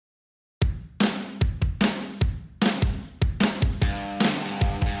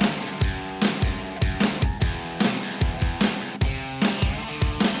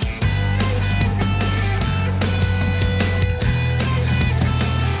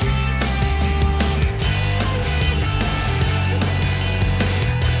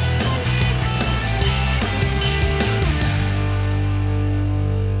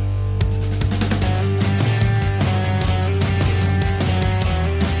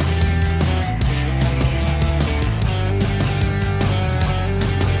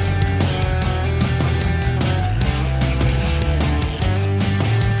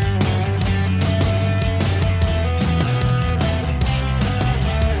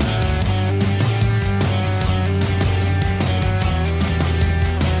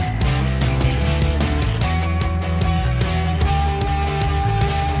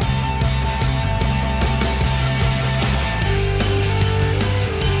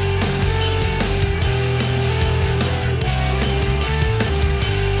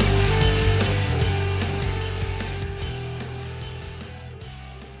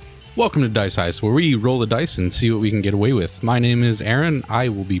Welcome to Dice Heist, where we roll the dice and see what we can get away with. My name is Aaron. I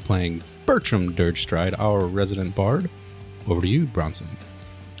will be playing Bertram Dirgestride, our resident bard. Over to you, Bronson.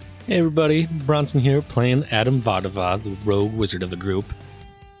 Hey everybody, Bronson here, playing Adam Vadava, the rogue wizard of the group.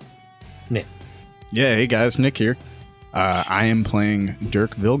 Nick. Yeah, hey guys, Nick here. I am playing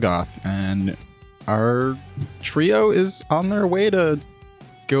Dirk Vilgoth, and our trio is on their way to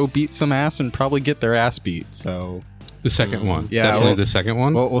go beat some ass and probably get their ass beat, so... The second one. Yeah, Definitely the second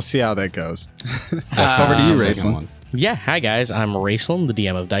one. We'll see how that goes. Over to you, the second Raceland. one. Yeah, hi guys, I'm Raceland, the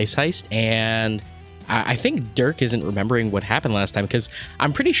DM of Dice Heist, and I think Dirk isn't remembering what happened last time, because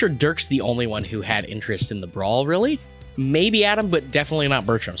I'm pretty sure Dirk's the only one who had interest in the brawl, really. Maybe Adam, but definitely not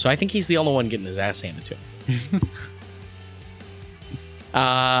Bertram, so I think he's the only one getting his ass handed to him.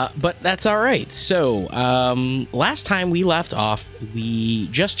 But that's all right. So, last time we left off, we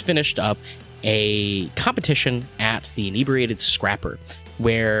just finished up a competition at the Inebriated Scrapper,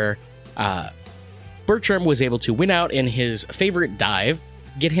 where Bertram was able to win out in his favorite dive,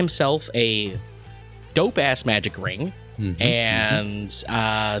 get himself a dope-ass magic ring, and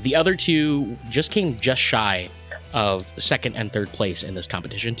the other two just came just shy of second and third place in this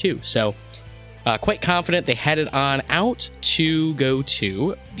competition too. So quite confident they headed on out to go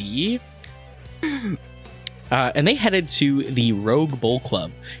to the... and they headed to the Rogue Bull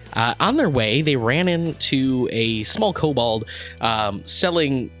Club. On their way, they ran into a small kobold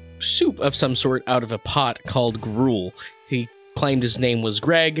selling soup of some sort out of a pot called gruel. He claimed his name was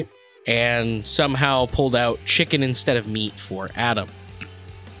Greg and somehow pulled out chicken instead of meat for Adam.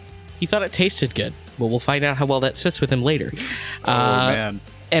 He thought it tasted good, but we'll find out how well that sits with him later. Man.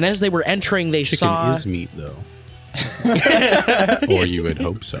 And as they were entering, they Chicken saw... is meat, though. Or you would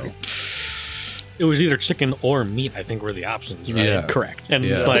hope so. It was either chicken or meat, I think, were the options, right? Yeah. Correct. And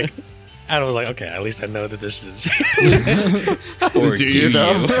it's Yeah. like, Adam was like, okay, at least I know that this is... Or Do you,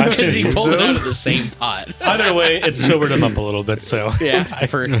 though? Because he pulled it out of the same pot. Either way, it sobered him up a little bit, so... Yeah,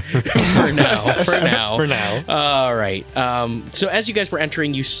 for now. For now. All right. So as you guys were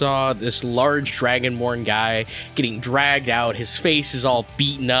entering, you saw this large dragonborn guy getting dragged out. His face is all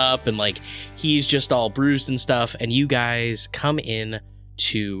beaten up and like he's just all bruised and stuff. And you guys come in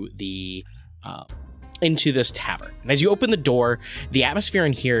to the into this tavern. And as you open the door, the atmosphere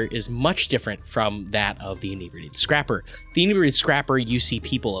in here is much different from that of the Inebriated Scrapper. The Inebriated Scrapper, you see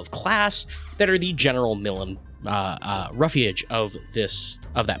people of class that are the general mill and roughage of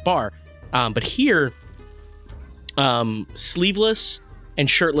that bar. But here, sleeveless and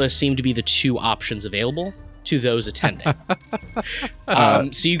shirtless seem to be the two options available to those attending.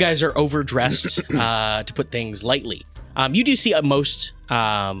 So you guys are overdressed, to put things lightly. You do see most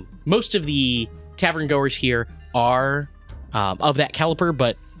of the tavern goers here are of that caliber,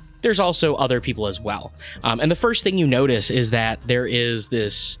 but there's also other people as well. And the first thing you notice is that there is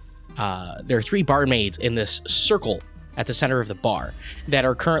this there are three barmaids in this circle at the center of the bar that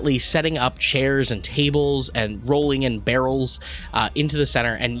are currently setting up chairs and tables and rolling in barrels into the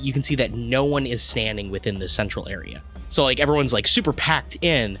center, and you can see that no one is standing within the central area. So like everyone's like super packed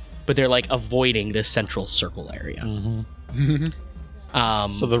in, but they're like avoiding this central circle area.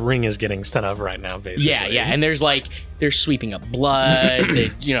 So the ring is getting set up right now, basically. Yeah, and they're sweeping up blood,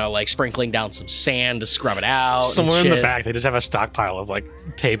 they, like sprinkling down some sand to scrub it out. Somewhere and in the shit. back, they just have a stockpile of like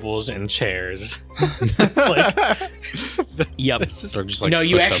tables and chairs. Yep. They're just like No,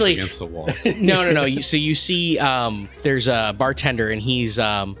 you pushed up actually- against the wall. No. So you see, there's a bartender, and he's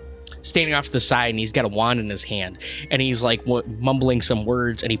standing off to the side, and he's got a wand in his hand, and he's like mumbling some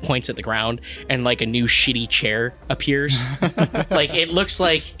words, and he points at the ground, and like a new shitty chair appears. Like it looks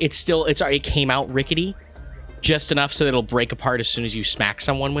like it came out rickety, just enough so that it'll break apart as soon as you smack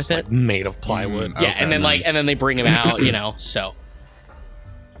someone with it. Made of plywood. Yeah, and then nice. and then they bring him out, so.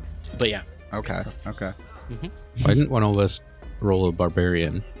 But yeah. Okay. Why didn't one of us roll a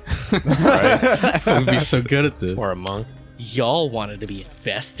barbarian? Right? I would be so good at this. Or a monk. Y'all wanted to be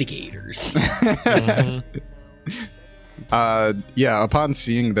investigators. Yeah, upon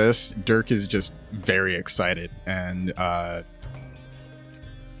seeing this, Dirk is just very excited, and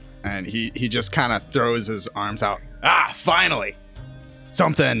he just kind of throws his arms out. Finally!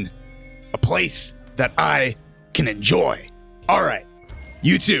 A place that I can enjoy. All right,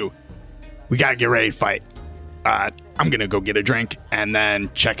 you two, we gotta get ready to fight. I'm gonna go get a drink and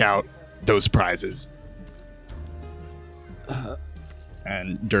then check out those prizes.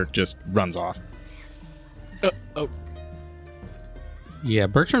 And Dirk just runs off. Yeah,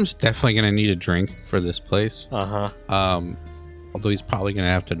 Bertram's definitely going to need a drink for this place. Although he's probably going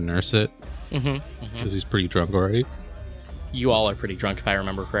to have to nurse it because he's pretty drunk already. You all are pretty drunk, if I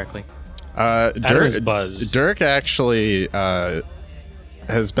remember correctly. Dirk is buzzed. Dirk actually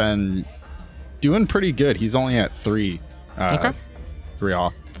has been doing pretty good. He's only at 3. Okay. 3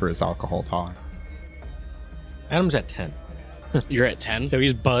 off for his alcohol tolerance. Adam's at 10. You're at 10. So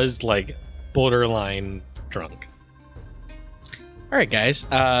he's buzzed, like, borderline drunk. All right, guys.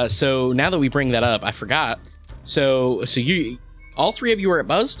 So now that we bring that up, I forgot. So you, all 3 of you are at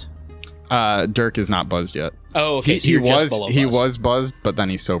buzzed? Dirk is not buzzed yet. Oh, okay. So you're just below he buzzed. was buzzed, but then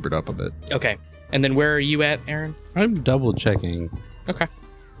he sobered up a bit. Okay. And then where are you at, Aaron? I'm double checking. Okay.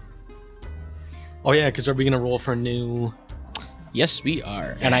 Oh, yeah, because are we going to roll for new... Yes, we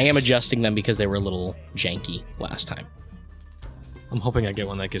are. And I am adjusting them because they were a little janky last time. I'm hoping I get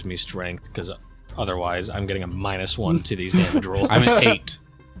one that gives me strength, because otherwise I'm getting a -1 to these damage rolls. I'm at 8.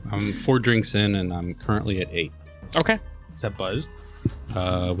 I'm 4 drinks in, and I'm currently at 8. Okay. Is that buzzed?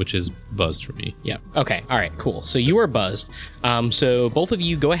 Which is buzzed for me. Yeah. Okay. All right. Cool. So you are buzzed. So both of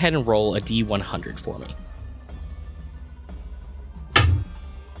you go ahead and roll a D100 for me.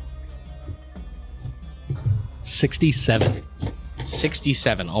 $67.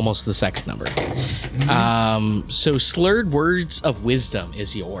 67, almost the sex number. So slurred words of wisdom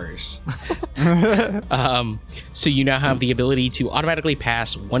is yours. So you now have the ability to automatically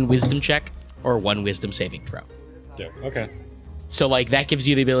pass 1 wisdom check or 1 wisdom saving throw. Yeah, okay. So like that gives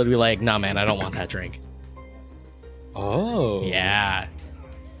you the ability to be like, nah, man, I don't want that drink. Oh. Yeah.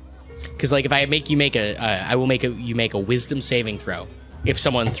 Because like if I make you make I will make you make a wisdom saving throw if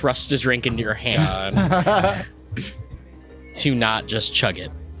someone thrusts a drink into your hand. To not just chug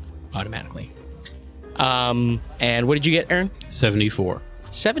it automatically. And what did you get, Aaron? 74.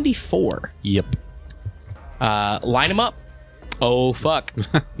 74. Yep. Line them up. Oh, fuck.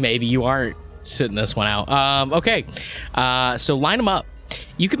 Maybe you aren't sitting this one out. Okay. So line them up.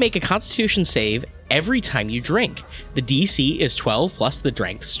 You can make a constitution save every time you drink. The DC is 12 plus the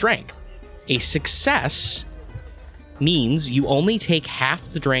drank strength. A success means you only take half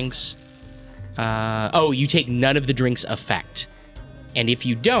the drinks. You take none of the drink's effect. And if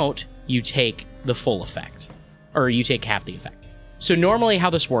you don't, you take the full effect. Or you take half the effect. So normally how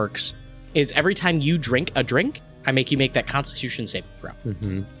this works is every time you drink a drink, I make you make that constitution saving throw.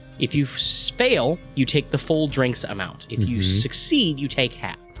 Mm-hmm. If you fail, you take the full drink's amount. If you succeed, you take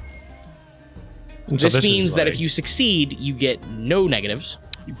half. And so this means that like... if you succeed, you get no negatives.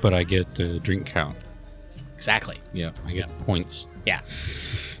 But I get the drink count. Exactly. Yeah, I get points. Yeah.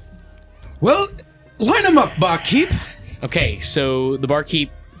 Well, line them up, barkeep. Okay, so the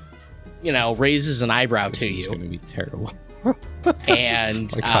barkeep, raises an eyebrow to This is you. going to be terrible.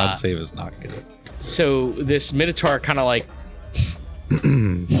 And My con save is not good. so this Minotaur kind of like...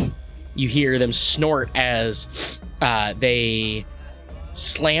 you hear them snort as they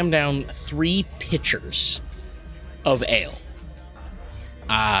slam down 3 pitchers of ale.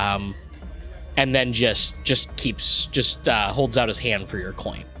 And then just holds out his hand for your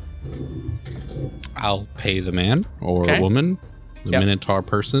coin. I'll pay the man or Okay. woman, the Yep. Minotaur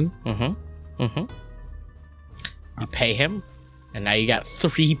person. You pay him, and now you got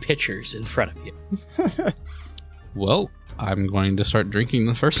 3 pitchers in front of you. Well, I'm going to start drinking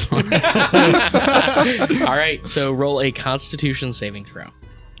the first one. All right, so roll a Constitution saving throw. Do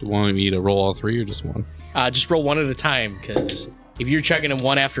you want me to roll all 3 or just one? Just roll one at a time, because if you're chugging them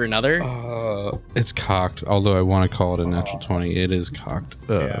one after another, It's cocked. Although I want to call it a natural 20, it is cocked.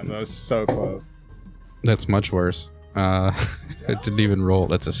 Yeah, that was so close. That's much worse. It didn't even roll.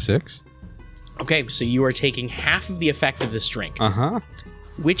 That's a 6. okay, so you are taking half of the effect of this drink, Uh-huh.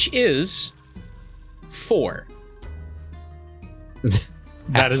 which is 4.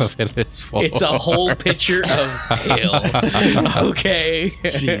 That is... It is full. It's a whole pitcher of ale. Okay.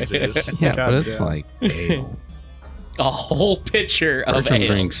 Jesus. Yeah, God but it's damn. like ale. A whole pitcher of Bertram ale.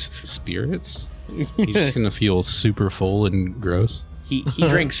 drinks spirits. He's just gonna feel super full and gross. He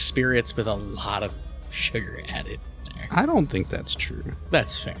drinks spirits with a lot of sugar added there. I don't think that's true.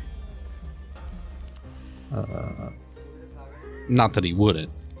 That's fair. Not that he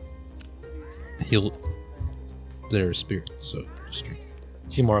wouldn't. They're spirits, so just drink.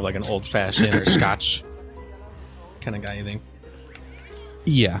 Is he more of like an old-fashioned or Scotch kind of guy, you think?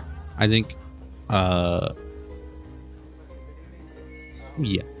 Yeah, I think.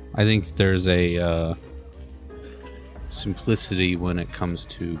 Yeah, I think there's a simplicity when it comes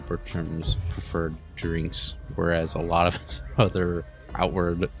to Bertram's preferred drinks, whereas a lot of his other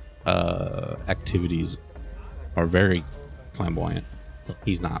outward activities are very flamboyant.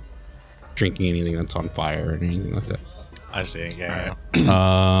 He's not drinking anything that's on fire or anything like that. I see, yeah.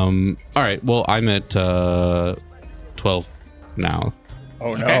 All right. Well, I'm at 12 now.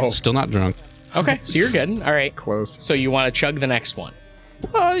 Oh no. Okay. Still not drunk. Okay, so you're good. All right. Close. So you want to chug the next one.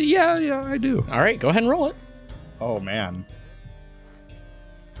 Yeah, I do. All right, go ahead and roll it. Oh man.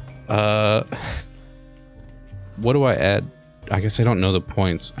 What do I add? I guess I don't know the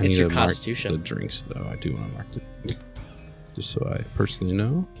points. I It's need your to mark constitution. the drinks, though. I do want to mark it. Just so I personally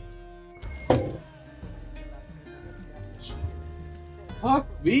know.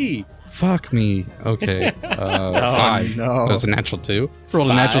 Fuck me. Okay. 5. no. That's a natural 2.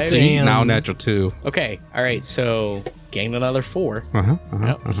 Rolled a natural 2. Damn. Now natural 2. Okay. All right. So gain another 4.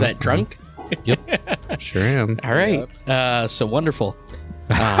 Uh-huh. Is that drunk? Sure am. All right. So wonderful.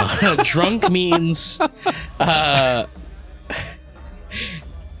 Drunk means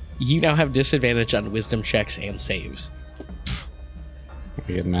you now have disadvantage on wisdom checks and saves,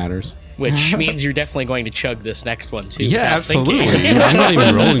 It matters. which means you're definitely going to chug this next one too. Yeah, without thinking. absolutely. I'm not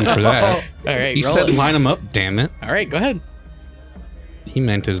even rolling for that. All right. He roll said it. line them up, damn it. All right. Go ahead. He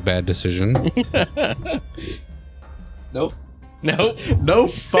meant his bad decision. Nope. No. No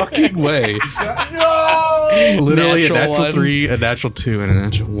fucking way. No! Literally Natural a natural one. 3, a natural 2, and a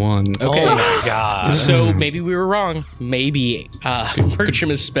natural 1. Okay. Oh my god. So maybe we were wrong. Maybe Bertram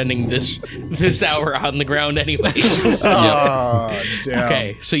is spending this hour on the ground anyways. Oh, damn.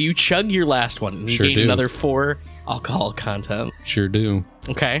 Okay, so you chug your last one. And you Sure gain do. another 4 alcohol content. Sure do.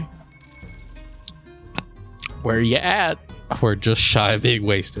 Okay. Where are you at? We're just shy of being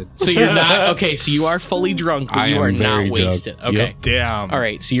wasted. So you're not okay. So you are fully drunk, but I you am are not very drunk. wasted. Okay. Yep. Damn. All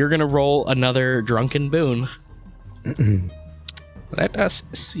right. So you're gonna roll another drunken boon. Let us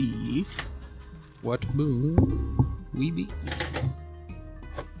see what boon we be.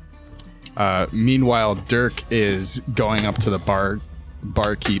 Meanwhile, Dirk is going up to the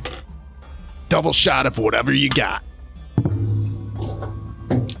barkeep. Double shot of whatever you got.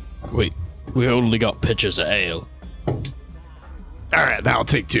 Wait, we only got pitchers of ale. All right, then I'll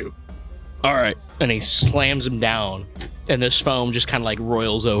take 2. All right. And he slams him down, and this foam just kind of like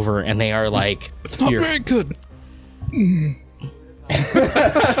roils over, and they are like, It's not you're- very good.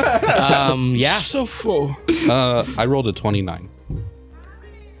 yeah. So full. I rolled a 29.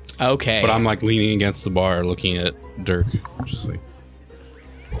 Okay. But I'm like leaning against the bar looking at Dirk. Just like,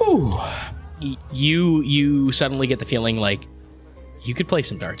 you suddenly get the feeling like you could play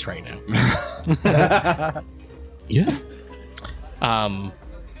some darts right now. yeah. And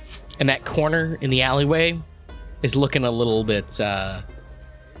that corner in the alleyway is looking a little bit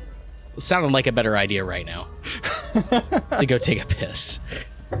sounding like a better idea right now to go take a piss.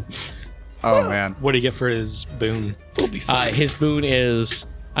 Oh, man. What do you get for his boon? His boon is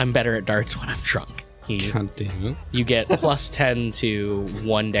I'm better at darts when I'm drunk. God damn it. You get plus 10 to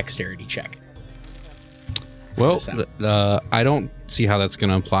 1 dexterity check. Well, This out. I don't see how that's going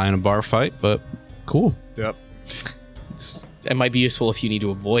to apply in a bar fight, but cool. Yep. It might be useful if you need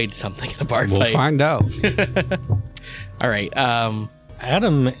to avoid something in a bar We'll fight. find out. All right.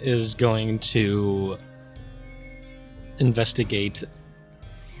 Adam is going to investigate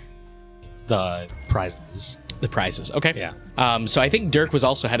the prizes. The prizes. Okay. Yeah. So I think Dirk was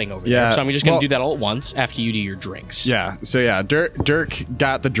also heading over Yeah, there. So I'm just going to well- do that all at once after you do your drinks. Yeah. So yeah, Dirk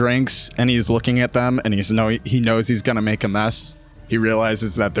got the drinks and he's looking at them and he knows he's gonna make a mess. He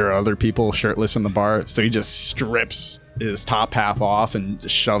realizes that there are other people shirtless in the bar, so he just strips his top half off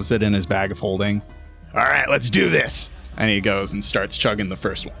and shoves it in his bag of holding. All right, let's do this. And he goes and starts chugging the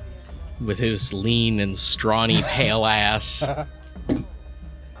first one. With his lean and scrawny pale ass.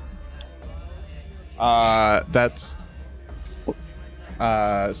 That's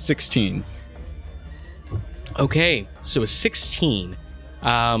 16. Okay. So a 16.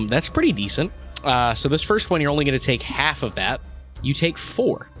 That's pretty decent. So this first one, you're only going to take half of that. You take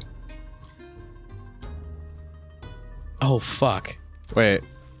 4. Oh, fuck. Wait.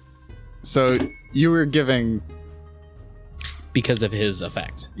 So you were giving? Because of his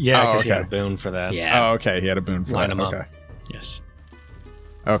effect. Yeah, Oh, because he had a okay. boon for that. Yeah. Oh, okay. He had a boon for Line that. him up. Okay. Yes.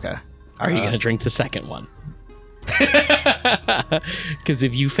 Okay. Are you going to drink the second one? Because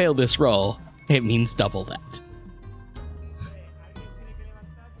if you fail this roll, it means double that.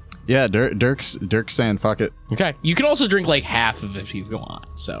 Yeah, Dirk's saying fuck it. Okay. You can also drink like half of it if you want.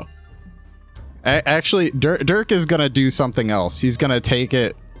 So. Actually, Dirk is gonna do something else. He's gonna take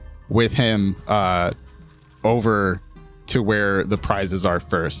it with him over to where the prizes are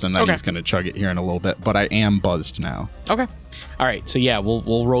first, and then Okay. he's gonna chug it here in a little bit. But I am buzzed now. Okay. All right. So yeah,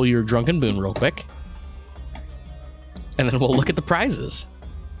 we'll roll your drunken boon real quick, and then we'll look at the prizes.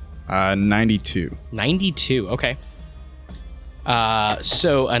 92. 92. Okay.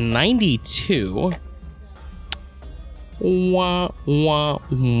 So a 92. Wah, wah,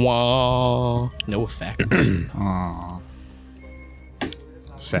 wah. No effect. Aww. A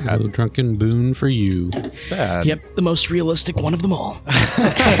Sad. drunken boon for you. Sad. Yep, the most realistic one of them all.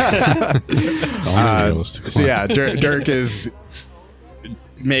 Only realistic So one. yeah, Dirk is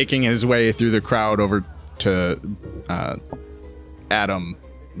making his way through the crowd over to Adam,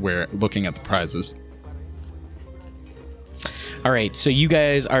 where looking at the prizes. All right, so you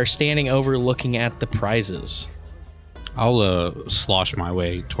guys are standing over looking at the prizes. I'll slosh my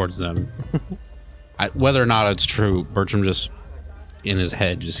way towards them. Whether or not it's true, Bertram just in his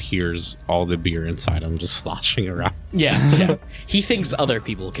head just hears all the beer inside him just sloshing around. Yeah. He thinks other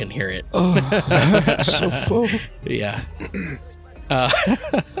people can hear it. So full. Yeah.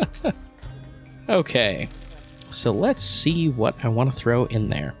 Okay. So let's see what I want to throw in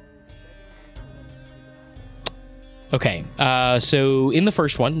there. Okay. So in the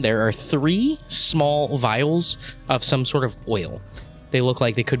first one, there are 3 small vials of some sort of oil. They look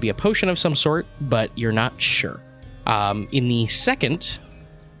like they could be a potion of some sort, but you're not sure. In the second,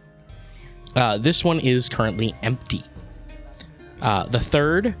 this one is currently empty. The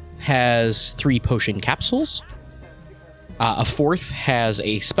third has 3 potion capsules. A fourth has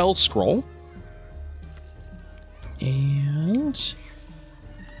a spell scroll. And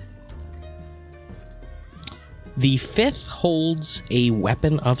the fifth holds a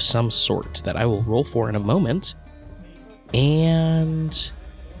weapon of some sort that I will roll for in a moment. And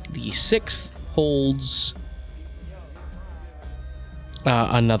the sixth holds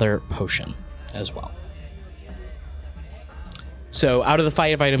another potion as well. So out of the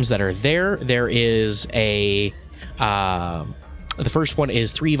 5 items that are there is a... the first one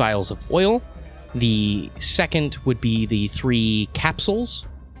is 3 vials of oil. The second would be the 3 capsules.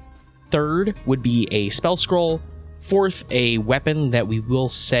 Third would be a spell scroll. Fourth, a weapon that we will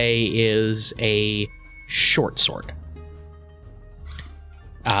say is a short sword.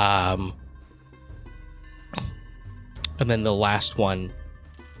 And then the last one...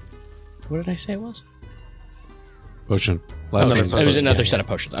 What did I say it was? Potion. It was another set of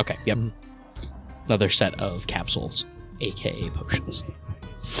potions. Okay, yep. Another set of capsules, aka potions.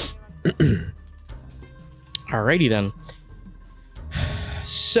 Alrighty then.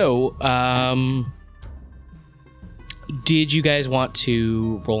 So, did you guys want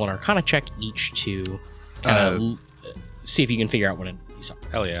to roll an Arcana check each to kind of see if you can figure out what these are?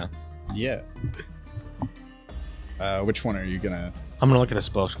 Hell yeah. Yeah. Which one are you gonna... I'm gonna look at the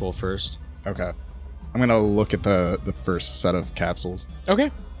spell scroll first. Okay. I'm gonna look at the first set of capsules.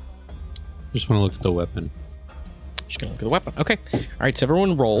 Okay. Just want to look at the weapon. Just gonna look at the weapon. Okay. Alright, so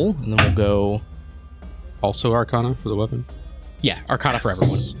everyone roll, and then we'll go... Also Arcana for the weapon. Yeah, Arcana for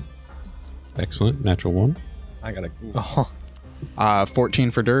everyone. Excellent. Natural 1. I got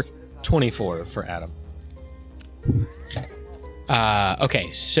 14 for Dirk. 24 for Adam.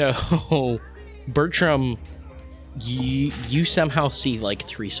 Okay, so Bertram, you somehow see like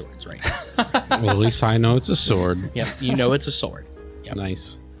 3 swords, right? Well, at least I know it's a sword. Yep, you know it's a sword. Yep.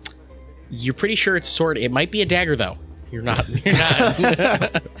 Nice. You're pretty sure it's a sword. It might be a dagger though. You're not. You're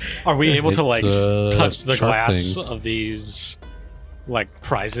not. Are we able to like It's a touch the sharp glass thing. of these like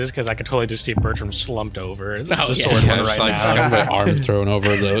prizes? Because I could totally just see Bertram slumped over the yeah. sword Yeah, one just right like, I now. have my arm thrown over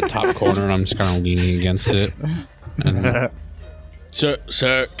the top corner and I'm just kind of leaning against it. And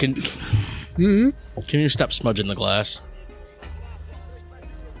Sir, can you stop smudging the glass?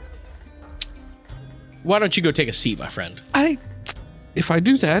 Why don't you go take a seat, my friend? if I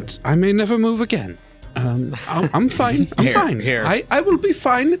do that, I may never move again. I'm fine. I'm Here, fine. here. I will be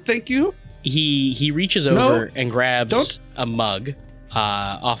fine. Thank you. He reaches over No, and grabs don't. a mug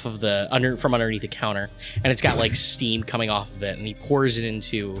off of from underneath the counter, and it's got like steam coming off of it, and he pours it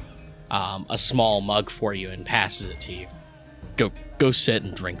into a small mug for you and passes it to you. Go sit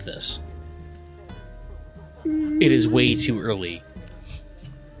and drink this. It is way too early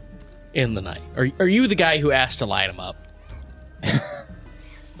in the night. Are you the guy who asked to light him up?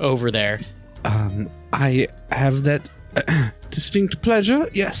 Over there. I have that distinct pleasure.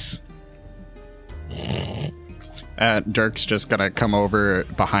 Yes. Dirk's just gonna come over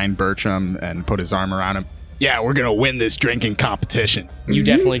behind Bertram and put his arm around him. Yeah, we're gonna win this drinking competition. You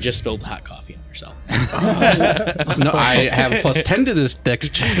definitely just spilled hot coffee on yourself. No, I have plus 10 to this dex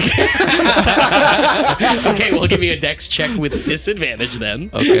check. Okay, we'll give you a dex check with disadvantage then.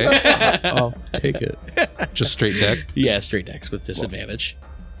 Okay. I'll take it. Just straight deck. Yeah, straight dex with disadvantage.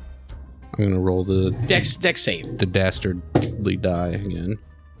 I'm gonna roll the Dex save. the dastardly die again.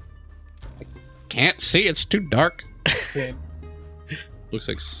 I can't see. It's too dark. Looks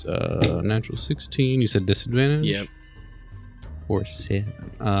like natural 16. You said disadvantage? Yep. Or 7.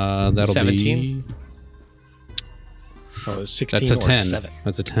 That'll 17? be... Oh, it was 16 That's a or 10. 7.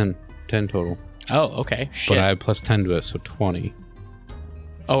 That's a 10. 10 total. Oh, okay. Shit. But I have plus 10 to it, so 20.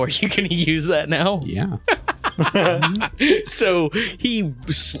 Oh, are you going to use that now? Yeah. So he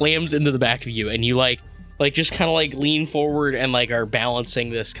slams into the back of you, and you like like just kind of like lean forward and like are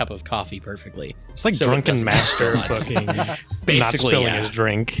balancing this cup of coffee perfectly. It's like So it drunken doesn't master spill on fucking not Basically, spilling yeah. his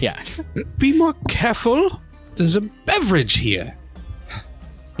drink. Yeah. Be more careful. There's a beverage here.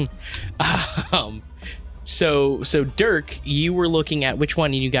 So Dirk, you were looking at which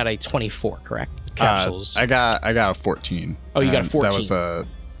one, and you got a 24, correct? Capsules. I got a 14. Oh, you got a And 14. That was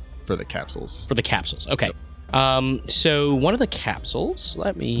for the capsules. For the capsules. Okay. So one of the capsules,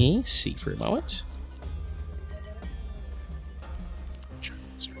 let me see for a moment.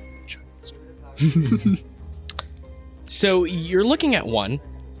 So you're looking at one,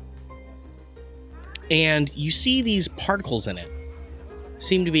 and you see these particles in it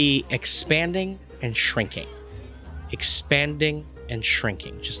seem to be expanding and shrinking. Expanding and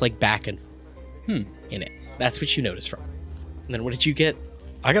shrinking, just like back and in it. That's what you notice from it. And then what did you get?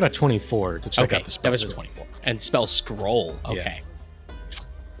 I got a 24 to check Okay, out the spell. that was a 24. And spell scroll. Okay.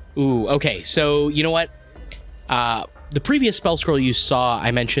 Ooh, okay. So, you know what? The previous spell scroll you saw,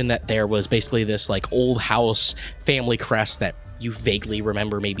 I mentioned that there was basically this like old house family crest that you vaguely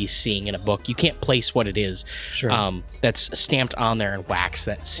remember maybe seeing in a book. You can't place what it is. Sure. That's stamped on there in wax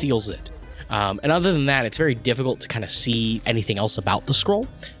that seals it. And other than that, it's very difficult to kind of see anything else about the scroll.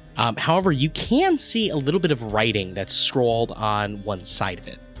 However, you can see a little bit of writing that's scrawled on one side of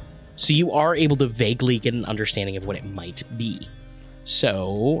it. So you are able to vaguely get an understanding of what it might be.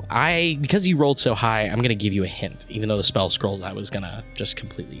 So because you rolled so high, I'm going to give you a hint. Even though the spell scrolls, I was going to just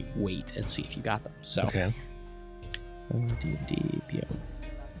completely wait and see if you got them. So, Okay.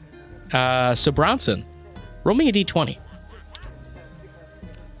 So Bronson, roll me a d20.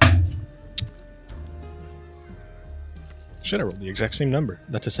 Should have rolled the exact same number.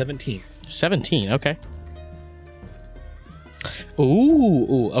 That's a 17. 17, okay.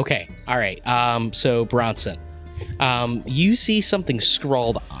 Ooh, okay. All right. So Bronson, you see something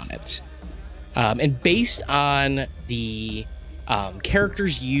scrawled on it. And based on the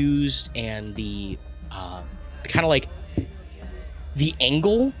characters used and the kind of like the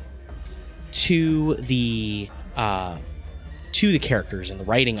angle to the characters and the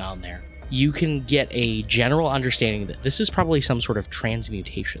writing on there, you can get a general understanding that this is probably some sort of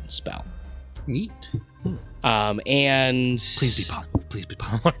transmutation spell. Neat. And Please be Paul. Please be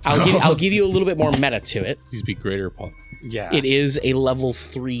Paul. I'll give you a little bit more meta to it. Please be greater, Paul. Yeah. It is a level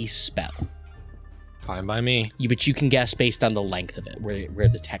 3 spell, Fine by me. but you can guess based on the length of it, where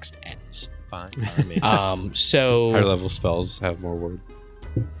the text ends. Fine by me. Higher So, level spells have more words.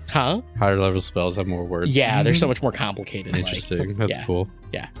 huh? Higher level spells have more words. Yeah, they're so much more complicated. Interesting. That's yeah. cool.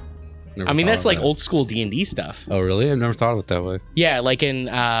 Yeah. Never I mean, thought that's of like that. old school D&D stuff. Oh, really? I've never thought of it that way. Yeah, like in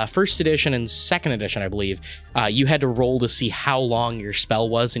first edition and second edition, I believe, you had to roll to see how long your spell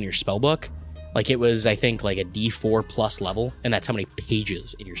was in your spell book. Like it was, I think, like a D4 plus level, and that's how many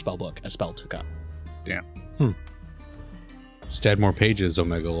pages in your spell book a spell took up. Just add more pages,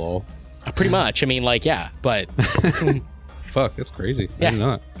 Omega Lol. Pretty much. I mean, like, yeah, but Fuck, that's crazy. Yeah. I didn't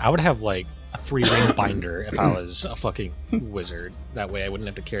know that. I would have like a 3-ring binder if I was a fucking wizard. That way I wouldn't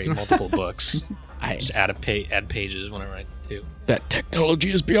have to carry multiple books. Just add pages when I write too. that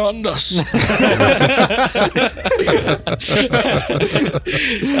technology is beyond us.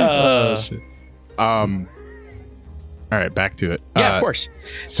 Shit. All right, back to it. Yeah, of course.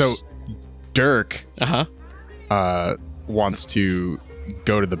 So Dirk Uh-huh. wants to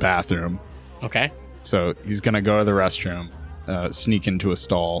go to the bathroom. Okay. So he's going to go to the restroom, sneak into a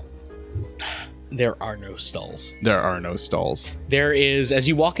stall. There are no stalls. There are no stalls. There is, as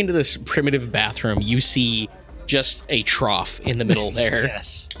you walk into this primitive bathroom, you see just a trough in the middle there.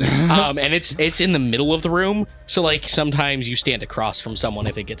 Yes. And it's in the middle of the room, so like sometimes you stand across from someone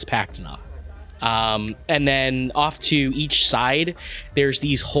if it gets packed enough. And then off to each side, there's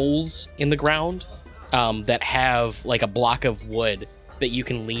these holes in the ground that have like a block of wood that you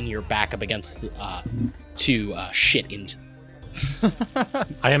can lean your back up against to shit into.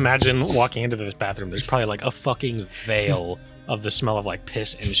 I imagine walking into this bathroom, there's probably like a fucking veil of the smell of like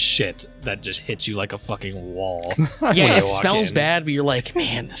piss and shit that just hits you like a fucking wall. when Yeah, you it walk smells in. bad, but you're like,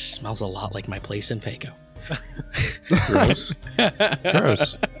 man, this smells a lot like my place in Fago. Gross.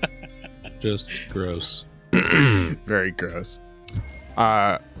 Gross. Just gross. Very gross.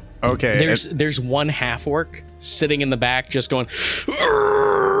 Okay. There's one half orc sitting in the back just going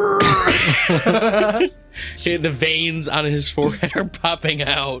the veins on his forehead are popping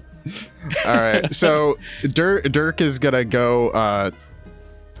out. All right. So Dirk is gonna go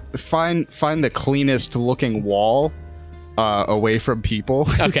find the cleanest looking wall away from people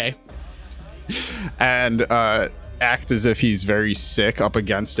Okay. and act as if he's very sick up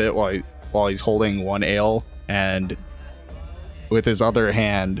against it while he's holding one ale, and with his other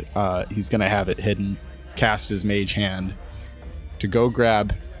hand he's gonna have it hidden cast his mage hand to go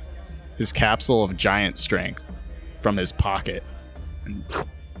grab his capsule of giant strength from his pocket and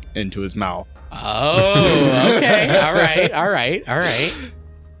into his mouth. Oh, okay. All right.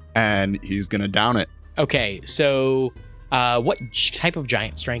 And he's going to down it. Okay, so what type of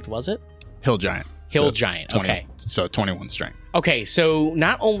giant strength was it? Hill giant. Hill So giant, 20 okay. So 21 strength. Okay, so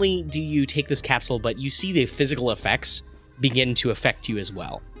not only do you take this capsule, but you see the physical effects begin to affect you as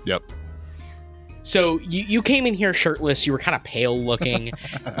well. Yep. So you came in here shirtless, you were kind of pale looking.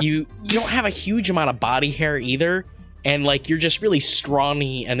 you don't have a huge amount of body hair either, and like you're just really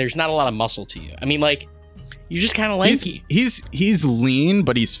scrawny and there's not a lot of muscle to you. I mean, like you're just kind of lanky. He's lean,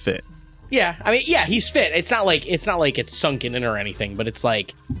 but he's fit. Yeah, I mean, yeah, he's fit. It's not like it's sunken in or anything, but it's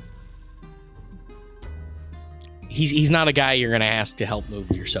like he's not a guy you're gonna ask to help move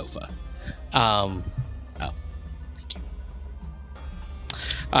your sofa. Thank you.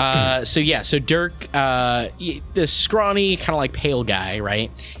 So Dirk, the scrawny, kind of like pale guy,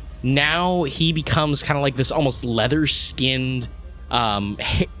 right? Now he becomes kind of like this almost leather-skinned,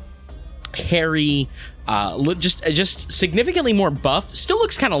 hairy, just significantly more buff. Still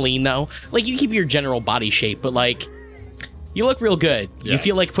looks kind of lean though. Like you keep your general body shape, but like you look real good. Yeah. You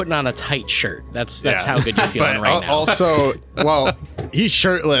feel like putting on a tight shirt. That's how good you're feeling But right now. Also, well, he's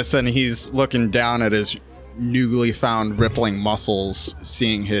shirtless and he's looking down at his newly found rippling muscles,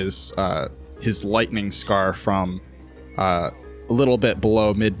 seeing his lightning scar from a little bit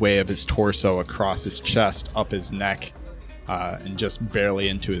below midway of his torso across his chest, up his neck, and just barely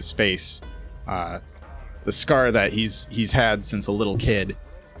into his face. The scar that he's had since a little kid,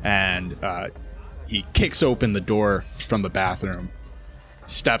 and he kicks open the door from the bathroom,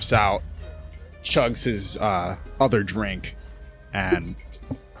 steps out, chugs his other drink, and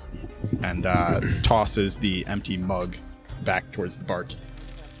tosses the empty mug back towards the barkeep.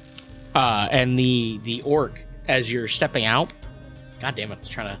 And the orc, as you're stepping out, God damn it, I was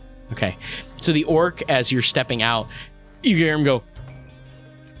trying to. Okay, so the orc, as you're stepping out, you hear him go.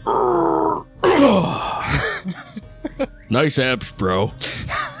 Nice abs, bro.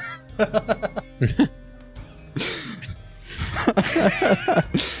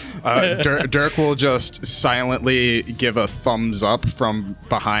 Dirk will just silently give a thumbs up from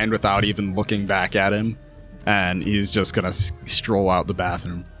behind without even looking back at him, and he's just gonna stroll out the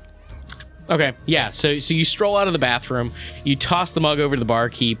bathroom. Okay, yeah. So you stroll out of the bathroom, you toss the mug over to the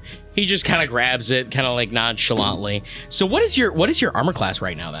barkeep. He just kind of grabs it, kind of like nonchalantly. So what is your armor class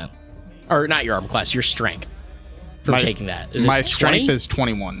right now then? Or not your armor class, your strength from taking that. Is My it strength 20? is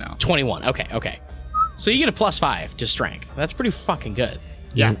 21 now. 21. Okay. So you get a +5 to strength. That's pretty fucking good.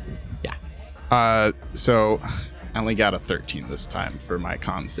 Yeah. So I only got a 13 this time for my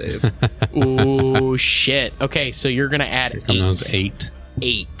con save. Ooh, shit. Okay, so you're gonna add Here come those 8.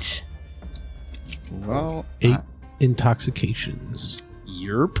 8. Well, 8 intoxications.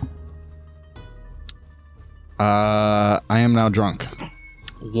 Yerp. I am now drunk.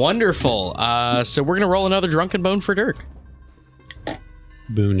 Wonderful. So we're gonna roll another drunken bone for Dirk.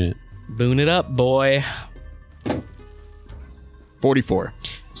 Boon it. Boon it up, boy. 44.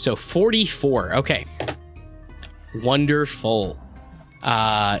 So 44. Okay. Wonderful.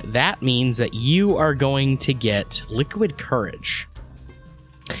 That means that you are going to get liquid courage.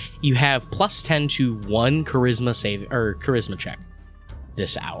 You have +10 to 1 charisma save or charisma check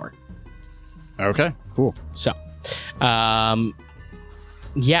this hour. Okay, cool. So, so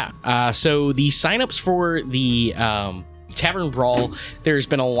the signups for the Tavern Brawl, there's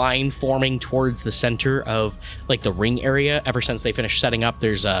been a line forming towards the center of like the ring area ever since they finished setting up.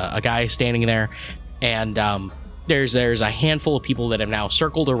 There's a guy standing there, and there's a handful of people that have now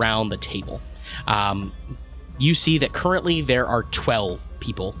circled around the table. You see that currently there are 12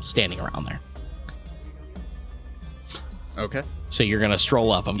 people standing around there. Okay. So you're gonna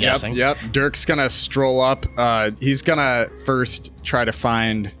stroll up, I'm guessing. Yep. Dirk's gonna stroll up. He's gonna first try to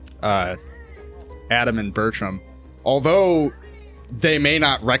find Adam and Bertram. Although they may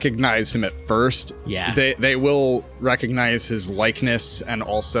not recognize him at first, Yeah. they will recognize his likeness and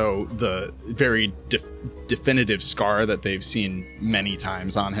also the very definitive scar that they've seen many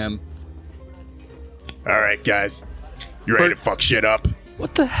times on him. All right, guys, you ready to fuck shit up?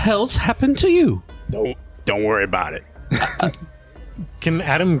 What the hell's happened to you? Don't worry about it. Can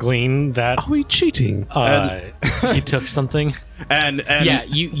Adam glean that Are we cheating? he took something? And Yeah,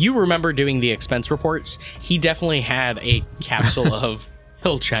 you remember doing the expense reports. He definitely had a capsule of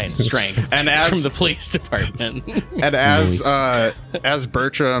Hill Giant strength And as- from the police department. And as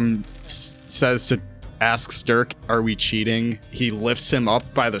Bertram asks Dirk, "Are we cheating?" He lifts him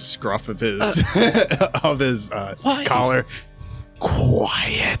up by the scruff of his collar.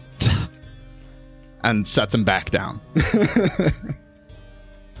 Quiet. and sets him back down.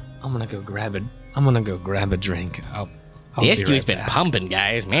 I'm gonna go grab a drink. I'll This be dude's right been back. pumping,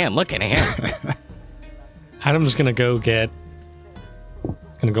 guys. Man, look at him. Adam's gonna go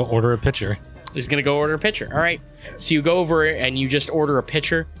order a pitcher. He's gonna go order a pitcher. All right. So you go over and you just order a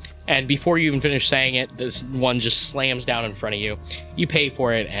pitcher, and before you even finish saying it, this one just slams down in front of you. You pay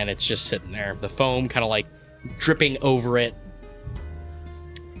for it, and it's just sitting there. The foam kind of like dripping over it.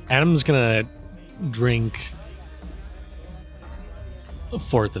 Adam's gonna drink a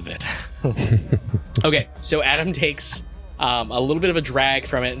fourth of it. Okay, so Adam takes a little bit of a drag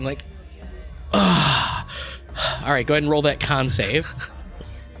from it and like, all right, go ahead and roll that con save.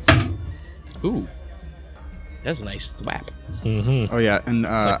 Ooh, that's a nice thwap. Mm-hmm. Oh yeah, and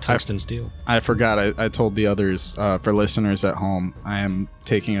It's like tungsten steel. I forgot. I told the others for listeners at home. I am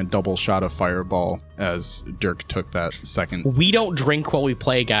taking a double shot of Fireball as Dirk took that second. We don't drink while we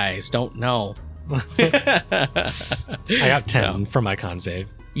play, guys. Don't know. I got 10 for my con save.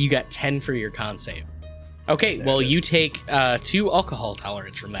 You got 10 for your con save. Okay, well, you take 2 alcohol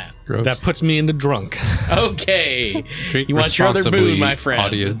tolerance from that. Gross. That puts me into drunk. Okay. Drink You want your other responsibly, boon, my friend.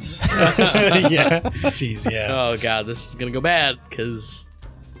 Audience. Yeah. Jeez, yeah. Oh, God, this is going to go bad, because...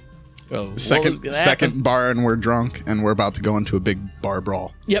 Oh, Second bar and we're drunk and we're about to go into a big bar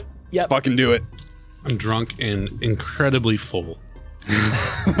brawl. Yep. Fucking do it. I'm drunk and incredibly full.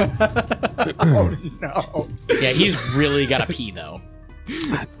 Oh no. Yeah, he's really got to pee, though.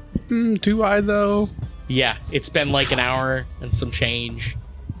 Do I, though? Yeah, it's been like an hour and some change,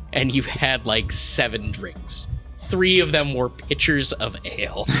 and you've had like 7 drinks. 3 of them were pitchers of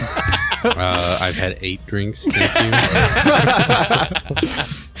ale. I've had 8 drinks. Thank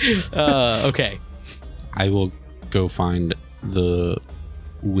you. Okay. I will go find the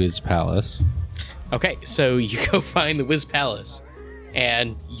Wiz Palace. Okay, so you go find the Wiz Palace,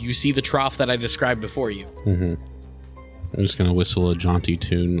 and you see the trough that I described before you. Mm-hmm. I'm just gonna whistle a jaunty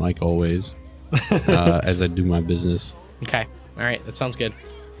tune like always as I do my business. Okay. All right. That sounds good.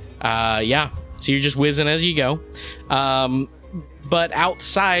 Yeah. So you're just whizzing as you go. But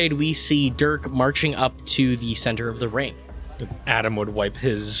outside, we see Dirk marching up to the center of the ring. Adam would wipe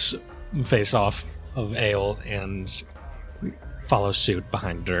his face off of ale and follow suit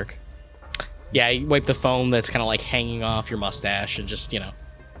behind Dirk. Yeah, you wipe the foam that's kind of like hanging off your mustache and just,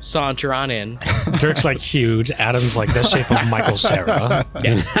 saunter on in. Dirk's like huge. Adam's like the shape of Michael Cera.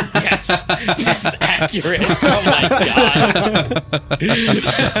 Yeah. Yes. That's accurate. Oh my god.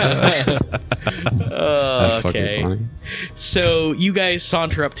 That's Okay. fucking funny. So you guys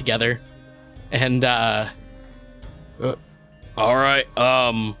saunter up together, and all right.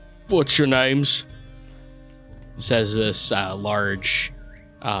 What's your names? Says this large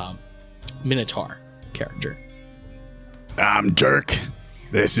Minotaur character. I'm Dirk.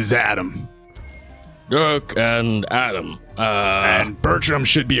 This is Adam. Dirk and Adam. And Bertram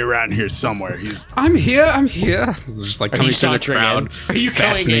should be around here somewhere. He's I'm here. Just like Are coming you through the sauntering crowd, in? Are you going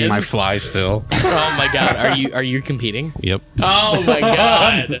fastening in? my fly still. Oh my god. Are you competing? Yep. Oh my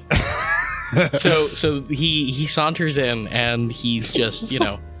god. So he saunters in and he's just,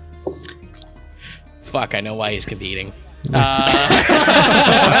 fuck, I know why he's competing. Because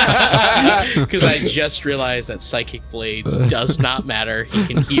I just realized that Psychic Blades does not matter. He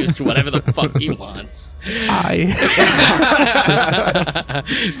can use whatever the fuck he wants.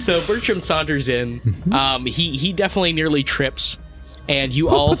 So Bertram saunters in. He definitely nearly trips, and you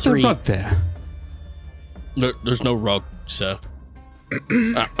all Put the three. rug there. There's no rug, sir.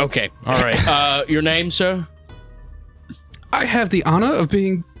 Okay, all right. Your name, sir? I have the honor of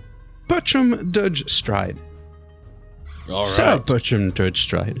being Bertram Dirgestride. All Sir right. Bertram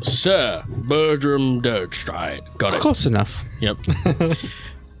Dirgestride. Sir Bertram Dirgestride. Got it. Close enough. Yep.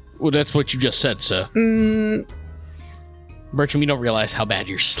 Well, that's what you just said, sir. Bertram, you don't realize how bad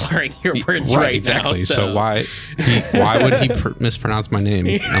you're slurring your words right exactly. now. So why would he mispronounce my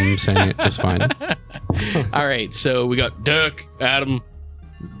name? I'm saying it just fine. All right, so we got Dirk, Adam,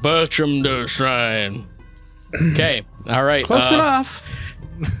 Bertram Dirgestride. Okay, all right. Close enough.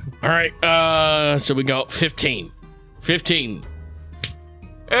 All right, so we got 15. 15.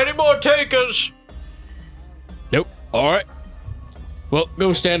 Any more takers? Nope. All right. Well,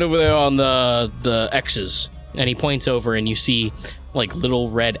 go stand over there on the X's. And he points over and you see like little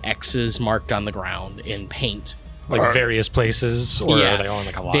red X's marked on the ground in paint. Like various places, or Yeah. are they all in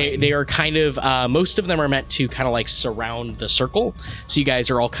like a line? They are kind of, most of them are meant to kind of like surround the circle. So you guys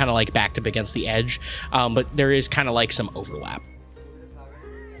are all kind of like backed up against the edge. But there is kind of like some overlap.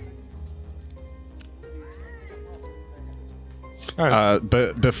 All right.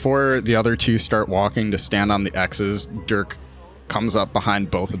 but before the other two start walking to stand on the X's, Dirk comes up behind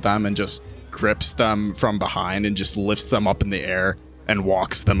both of them and just grips them from behind and just lifts them up in the air and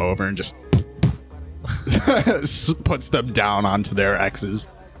walks them over and just puts them down onto their X's.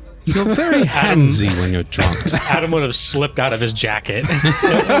 You're very handsy when you're drunk. Adam would have slipped out of his jacket.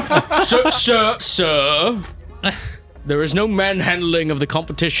 Sir, there is no manhandling of the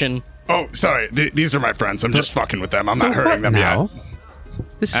competition. Oh, sorry. These are my friends. I'm just fucking with them. I'm not hurting them now? yet.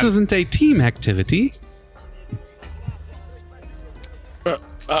 This isn't a team activity.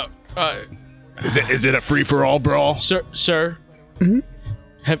 Is it a free for all brawl? Sir, do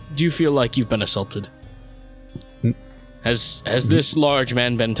you feel like you've been assaulted? Has this large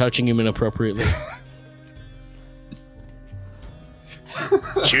man been touching you inappropriately?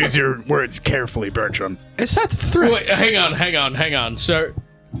 Choose your words carefully, Bertram. Is that threat? Wait, hang on, sir.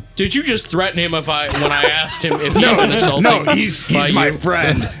 Did you just threaten him when I asked him if he'd been assaulted? No, he's my you?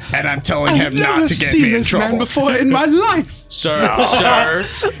 friend, and I'm telling him I've not never to get seen me in this trouble. man before in my life. Sir.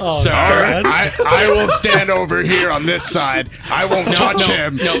 All right, I will stand over here on this side. I won't touch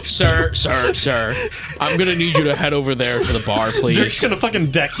him. No, sir. I'm gonna need you to head over there to the bar, please. Dirk's gonna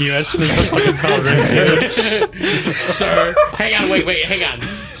fucking deck you as soon as the fucking bell rings, dude. Sir, hang on, wait, hang on.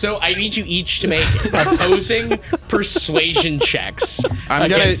 So I need you each to make opposing persuasion checks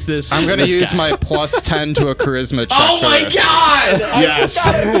against this. I'm gonna this use guy. my +10 to a charisma check. Oh for my this. god! Yes.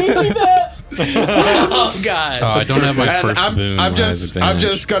 Oh god! Oh, I don't have my And first boon. I'm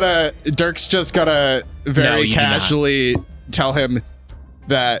just gonna. Dirk's just gonna No, very you do not. casually tell him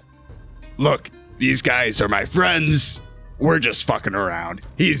that. Look, these guys are my friends. We're just fucking around.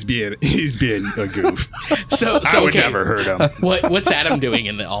 He's being a goof. So I would okay. never hurt him. What's Adam doing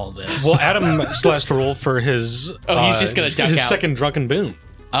in all of this? Well, Adam still has to roll for his. Oh, he's just gonna duck his out. second drunken boon.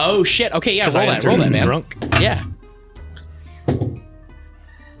 Oh shit! Okay, yeah, 'Cause roll I that, man. drunk. Yeah.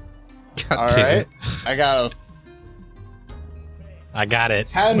 All right, I got I got it.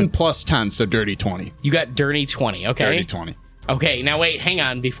 10 plus 10, so dirty 20. You got dirty 20. Okay. Dirty 20. Okay. Now wait, hang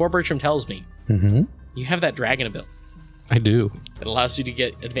on. Before Bertram tells me, Mm-hmm. you have that dragon ability. I do. It allows you to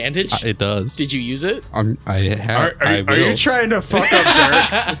get advantage. It does. Did you use it? I have. Are you trying to fuck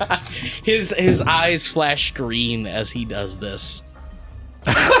up Dirk? His eyes flash green as he does this.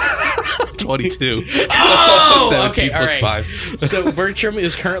 22. Oh, 17 okay, all plus right. 5. So Bertram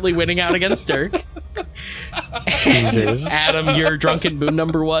is currently winning out against Dirk. Jesus. Adam, your drunken boon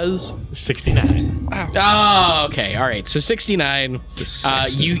number was? 69. Oh, okay. All right. So 69.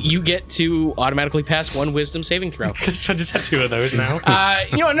 You get to automatically pass one wisdom saving throw. So I just have 2 of those now.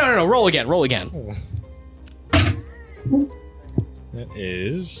 No. Roll again. Roll again. That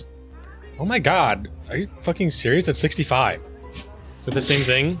is. Oh my god. Are you fucking serious? That's 65. Is it the same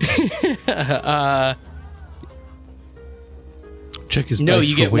thing? Check his No, dice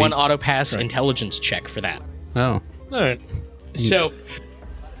you for get weight. one auto pass intelligence check for that. Oh. Alright. So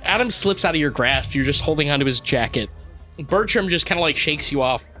Adam slips out of your grasp. You're just holding onto his jacket. Bertram just kind of like shakes you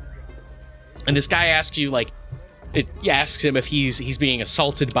off. And this guy asks you asks him if he's being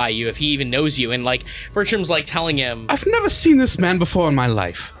assaulted by you, if he even knows you. And like Bertram's like telling him, I've never seen this man before in my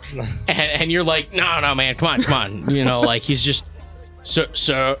life. and you're like, no, man, come on. You know, like he's just,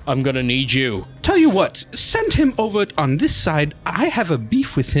 sir, I'm gonna need you. Tell you what, send him over on this side. I have a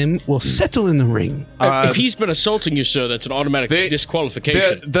beef with him. We'll settle in the ring. If he's been assaulting you, sir, that's an automatic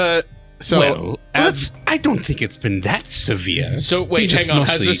disqualification. Well, I don't think it's been that severe. So wait, He just hang on.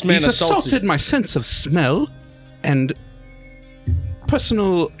 Has this man he's assaulted my sense of smell and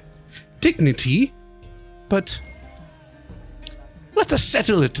personal dignity, but let us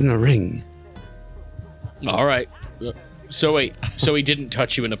settle it in the ring. All right. So wait, so he didn't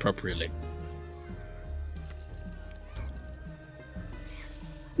touch you inappropriately?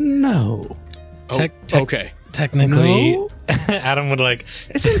 No. Okay. Technically, No? Adam would like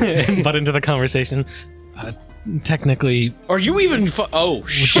butt into the conversation. Technically, Are you even? Oh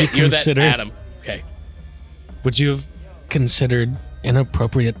shit! You're that consider- Adam. Okay. would you have considered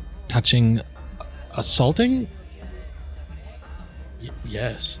inappropriate touching assaulting?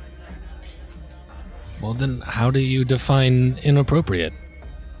 Yes. Well, then how do you define inappropriate?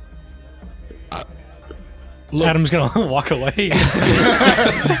 Look- Adam's gonna walk away.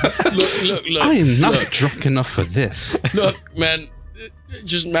 Look. I am not drunk enough for this. Look, man.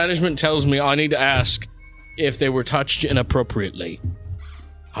 Just management tells me I need to ask if they were touched inappropriately.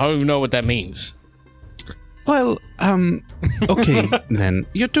 I don't even know what that means. Well, okay then.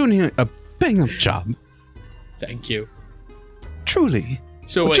 You're doing a bang-up job. Thank you. Truly.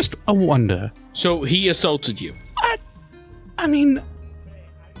 So wait. Just a wonder. So he assaulted you. I mean,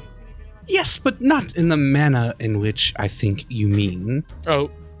 yes, but not in the manner in which I think you mean. Oh.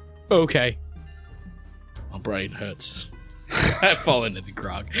 Okay. My brain hurts. I fall into the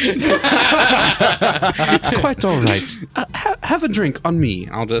grog. It's quite all right. Have a drink on me.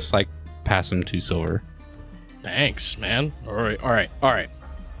 I'll just like pass him 2 silver. Thanks, man. All right.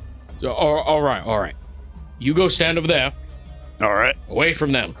 You go stand over there, All right. away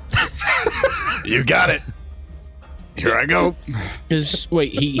from them. You got it. Here I go.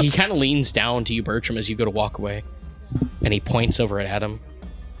 Wait, he kind of leans down to you, Bertram, as you go to walk away, and he points over at Adam.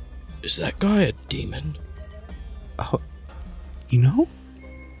 Is that guy a demon? Oh, you know,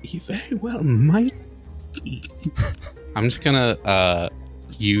 he very well might be. I'm just gonna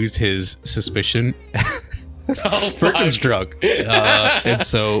use his suspicion. Oh, Bertram's drunk, and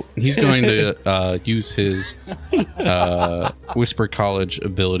so he's going to use his Whisper College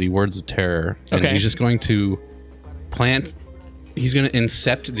ability, Words of Terror, and Okay. he's just going to he's going to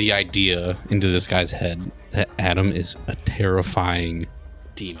incept the idea into this guy's head that Adam is a terrifying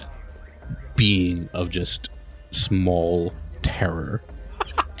demon. being of just small terror.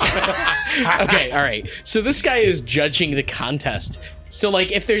 Okay, all right. So this guy is judging the contest. So,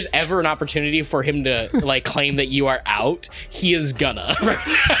 like, if there's ever an opportunity for him to, like, claim that you are out, he is gonna right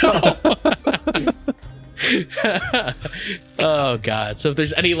now. Oh, God. So if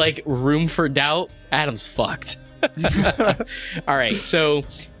there's any, like, room for doubt, Adam's fucked. All right, so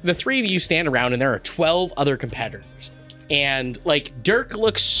the 3 of you stand around, and there are 12 other competitors. And, like, Dirk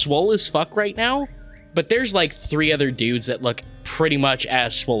looks swole as fuck right now, but there's, like, 3 other dudes that look pretty much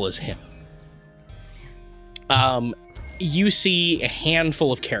as swole as him. You see a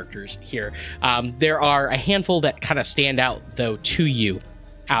handful of characters here. There are a handful that kind of stand out, though, to you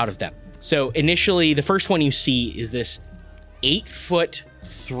out of them. So initially, the first one you see is this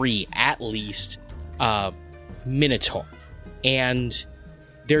 8'3" at least Minotaur. And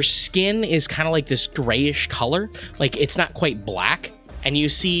their skin is kind of like this grayish color. Like, it's not quite black. And you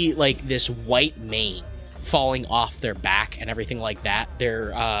see, like, this white mane falling off their back and everything like that.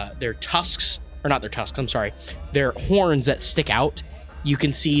 Their tusks... or not their tusks, I'm sorry, their horns that stick out, you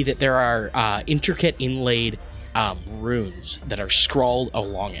can see that there are intricate inlaid runes that are scrawled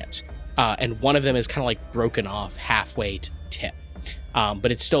along it. And one of them is kind of like broken off halfway to the tip.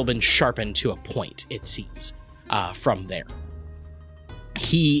 But it's still been sharpened to a point, it seems, from there.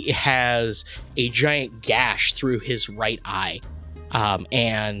 He has a giant gash through his right eye.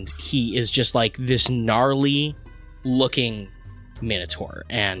 And he is just like this gnarly looking Minotaur,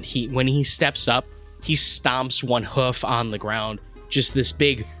 and when he steps up, he stomps one hoof on the ground, just this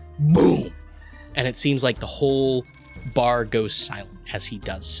big boom, and it seems like the whole bar goes silent as he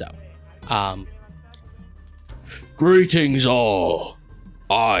does so. Greetings all.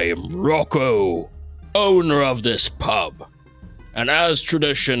 I am Rocco, owner of this pub, and as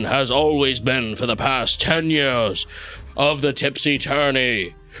tradition has always been for the past 10 years of the Tipsy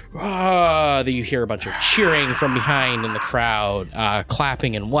Tourney, you hear a bunch of cheering from behind in the crowd,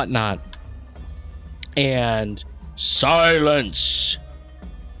 clapping and whatnot. And silence!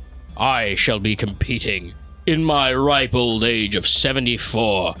 I shall be competing in my ripe old age of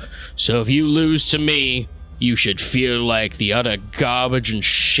 74, so if you lose to me, you should feel like the utter garbage and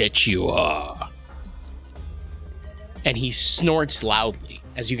shit you are. And he snorts loudly,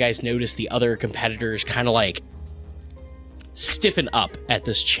 as you guys notice the other competitors kind of like stiffen up at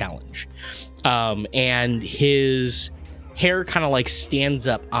this challenge. And his hair kind of like stands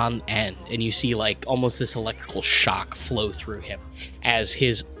up on end, and you see like almost this electrical shock flow through him as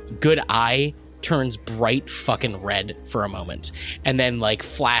his good eye turns bright fucking red for a moment, and then like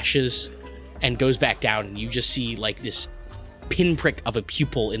flashes and goes back down, and you just see like this pinprick of a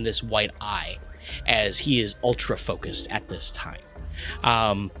pupil in this white eye as he is ultra focused at this time.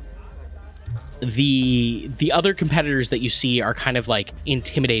 The other competitors that you see are kind of like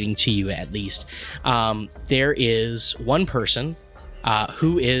intimidating to you, at least. There is one person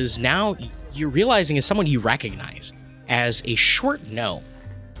who is now, you're realizing is someone you recognize as a short gnome.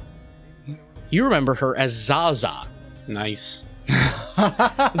 You remember her as Zaza, Nice.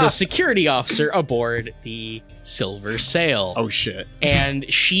 the security officer aboard the Silver Sail. Oh shit. And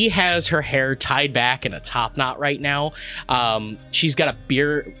she has her hair tied back in a top knot right now. She's got a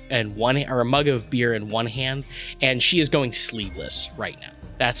beer and a mug of beer in one hand, and she is going sleeveless right now.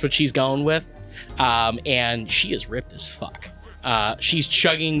 That's what she's going with. And she is ripped as fuck. She's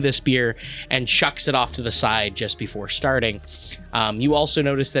chugging this beer and chucks it off to the side just before starting. You also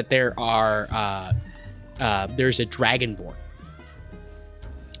notice that there's a dragonborn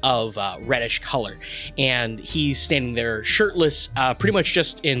of reddish color, and he's standing there shirtless, pretty much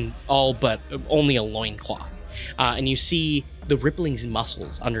just in all but only a loincloth. And you see the rippling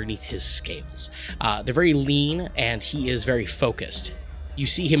muscles underneath his scales. They're very lean, and he is very focused. You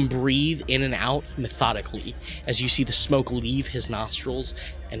see him breathe in and out methodically as you see the smoke leave his nostrils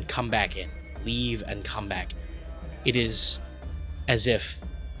and come back in, leave and come back. It is as if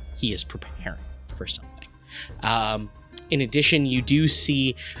he is preparing for something. In addition, you do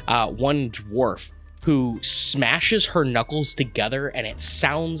see one dwarf who smashes her knuckles together, and it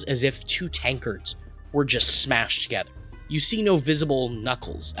sounds as if two tankards were just smashed together. You see no visible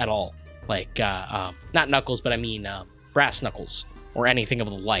knuckles at all. Like, not knuckles, but I mean brass knuckles or anything of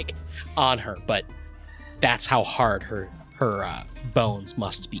the like on her, but that's how hard her bones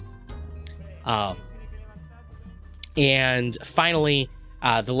must be. And finally,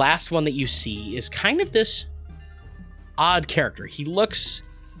 the last one that you see is kind of this odd character. He's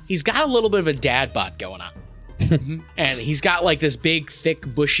got a little bit of a dad bod going on. And he's got like this big,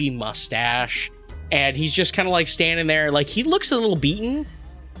 thick, bushy mustache. And he's just kind of like standing there. Like, he looks a little beaten.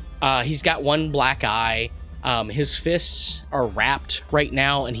 He's got one black eye. His fists are wrapped right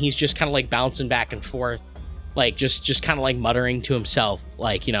now. And he's just kind of like bouncing back and forth. Like, just kind of like muttering to himself.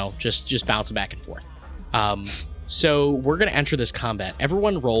 Like, you know, just bouncing back and forth. So we're going to enter this combat.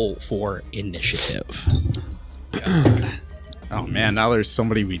 Everyone roll for initiative. Oh man, now there's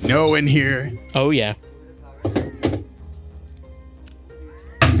somebody we know in here. Oh, yeah.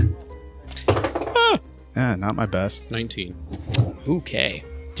 Yeah, not my best. 19. Okay.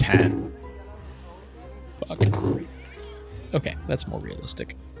 10. Fuck. Okay, that's more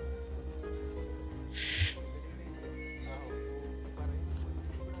realistic.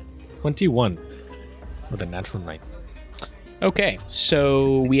 $21 with a natural 9. Okay,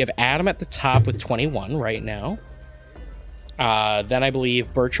 so we have Adam at the top with 21 right now. Then I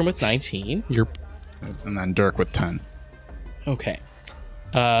believe Bertram with 19. And then Dirk with 10. Okay.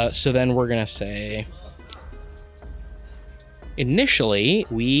 So then we're going to say... Initially,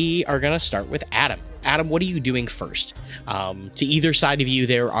 we are going to start with Adam. Adam, what are you doing first? To either side of you,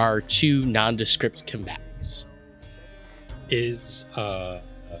 there are two nondescript combatants.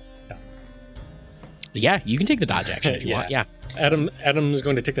 Yeah, you can take the dodge action if you want. Yeah. Adam is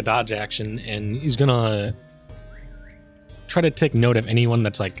going to take the dodge action, and he's going to try to take note of anyone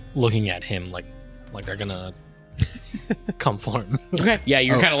that's like looking at him like they're going to come for him. Okay. Yeah,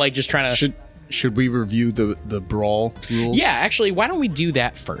 you're kind of like just trying to... Should we review the brawl rules? Yeah, actually, why don't we do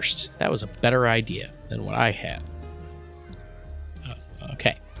that first? That was a better idea than what I had.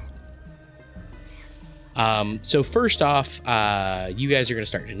 Okay. So first off, you guys are going to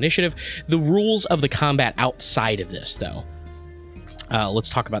start initiative. The rules of the combat outside of this, though. Let's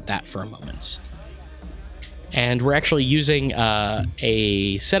talk about that for a moment. And we're actually using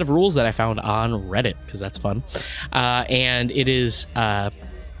a set of rules that I found on Reddit, because that's fun. And it is...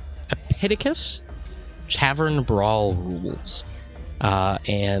 Epictetus Tavern Brawl rules.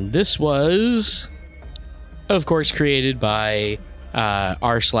 And this was, of course, created by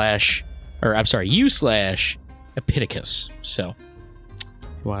u/Epictetus. So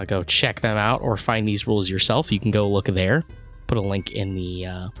if you want to go check them out or find these rules yourself, you can go look there. Put a link in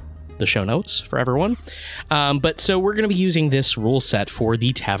the show notes for everyone. But so we're going to be using this rule set for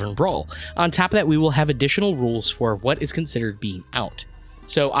the Tavern Brawl. On top of that, we will have additional rules for what is considered being out.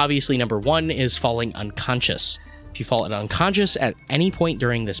 So obviously, number one is falling unconscious. If you fall unconscious at any point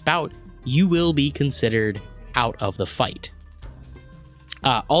during this bout, you will be considered out of the fight.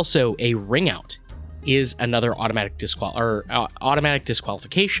 Also, a ring out is another automatic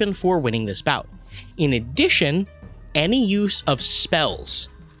disqualification for winning this bout. In addition, any use of spells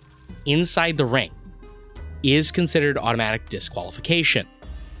inside the ring is considered automatic disqualification.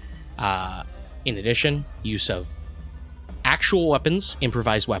 In addition, use of actual weapons,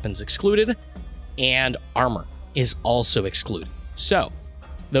 improvised weapons excluded, and armor is also excluded. So,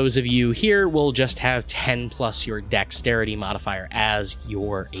 those of you here will just have 10 plus your dexterity modifier as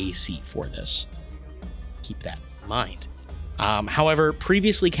your AC for this. Keep that in mind. However,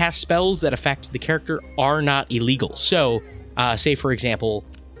 previously cast spells that affect the character are not illegal. So, say for example,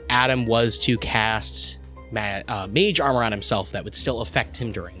 Adam was to cast mage armor on himself, that would still affect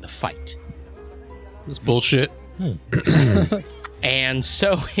him during the fight. That's bullshit. And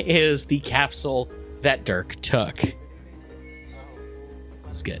so is the capsule that Dirk took.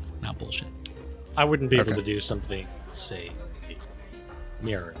 That's good, not bullshit. I wouldn't be able to do something, say,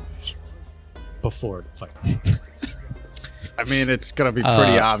 mirror before the fight. I mean, it's going to be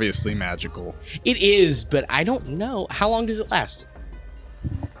pretty obviously magical. It is, but I don't know. How long does it last?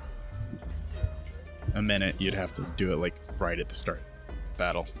 A minute. You'd have to do it like right at the start of the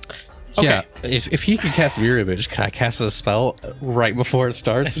battle. Okay. Yeah, if he could cast Mirror Image, can I cast a spell right before it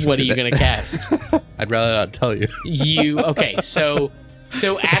starts? What are you going to cast? I'd rather not tell you. Okay, so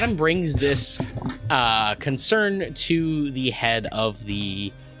So Adam brings this concern to the head of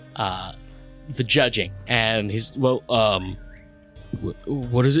the judging, and he's what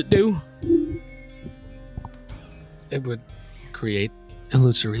does it do? It would create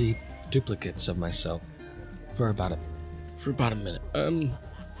illusory duplicates of myself for about a minute. And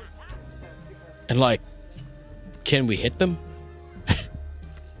like, can we hit them?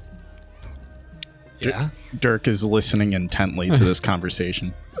 Yeah. Dirk is listening intently to this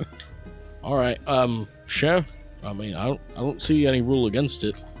conversation. All right, sure. I mean, I don't see any rule against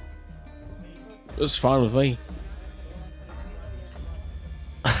it. It's fine with me.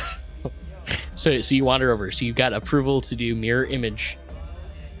 So you wander over. So you've got approval to do mirror image.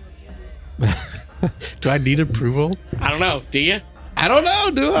 Do I need approval? I don't know. Do you? I don't know,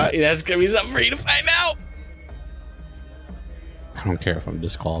 do I? That's gonna be something for you to find out. I don't care if I'm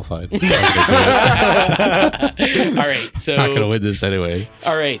disqualified. All right, so I'm not gonna win this anyway.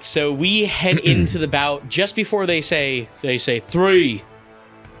 all right, so we head into the bout just before they say 3,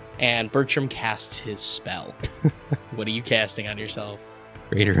 and Bertram casts his spell. What are you casting on yourself?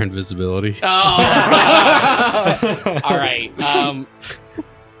 Greater invisibility. Oh. All right.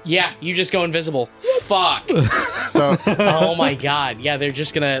 Yeah, you just go invisible. Fuck. So, Oh my god. Yeah, they're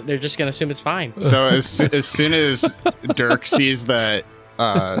just gonna assume it's fine. as soon as Dirk sees that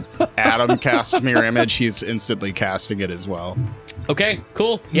Adam cast mirror image, he's instantly casting it as well. Okay,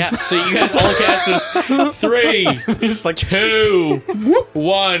 cool. Yeah, so you guys all cast this 3, just like 2,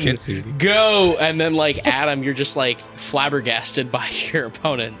 1, Can't see me. go, and then like Adam, you're just like flabbergasted by your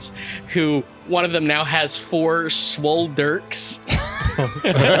opponents, who one of them now has 4 swole dirks.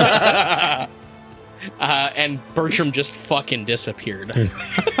 And Bertram just fucking disappeared. Yeah,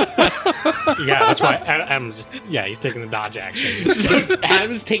 that's why Adam's. Yeah, he's taking the dodge action. So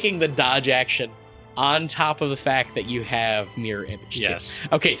Adam's taking the dodge action on top of the fact that you have mirror image. too. Yes.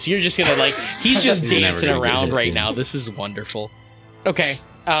 Okay, so you're just gonna like he's just He's never dancing gonna get around hit, right yeah. now. This is wonderful. Okay.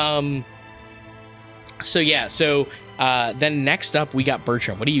 So then next up we got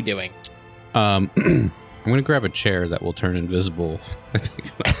Bertram. What are you doing? I'm gonna grab a chair that will turn invisible.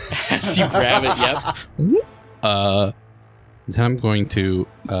 As you grab it, yep. Then I'm going to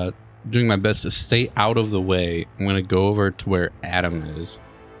doing my best to stay out of the way. I'm gonna go over to where Adam is.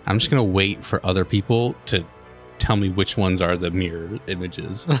 I'm just gonna wait for other people to tell me which ones are the mirror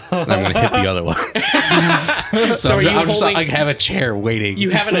images. And I'm gonna hit the other one. So are you I'm just holding? like have a chair waiting.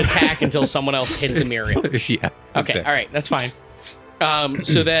 You have an attack until someone else hits a mirror image. Yeah. Okay, all right, that's fine.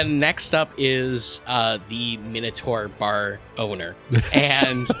 So then next up is the Minotaur bar owner.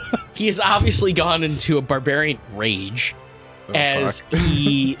 And he has obviously gone into a barbarian rage Oh, as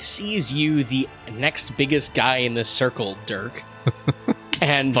he sees you, the next biggest guy in this circle, Dirk.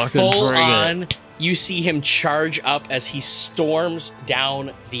 And Fucking full bring it. on, you see him charge up as he storms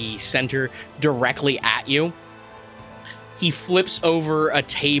down the center directly at you. He flips over a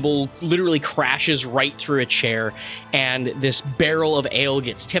table, literally crashes right through a chair, and this barrel of ale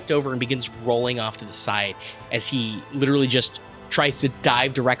gets tipped over and begins rolling off to the side as he literally just tries to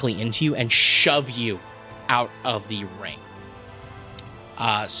dive directly into you and shove you out of the ring.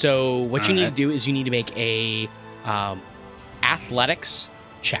 So what you need to do is you need to make a athletics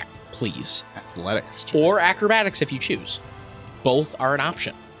check, please. Athletics. Or acrobatics if you choose. Both are an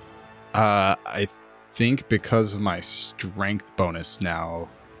option. I think because of my strength bonus now,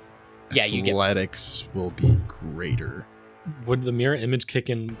 Yeah, you get- athletics will be greater. Would the mirror image kick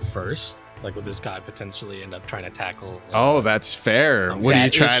in first? Like, would this guy potentially end up trying to tackle? Oh, that's fair. Would he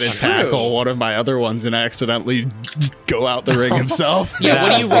That try is to true. tackle one of my other ones and accidentally go out the ring himself? Yeah,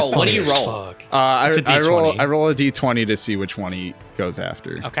 what do you roll? What do you Funny as roll? fuck. I It's a roll. D20. I roll a d20 to see which one he goes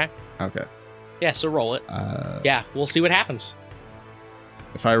after. Okay. Okay. Yeah, so roll it. Yeah, we'll see what happens.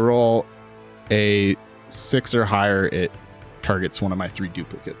 If I roll a 6 or higher, it targets one of my 3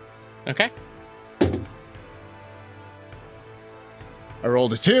 duplicates. Okay. I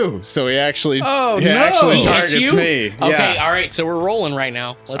rolled a 2, so he actually no! actually He hits targets you? me. Okay, Yeah. all right, so we're rolling right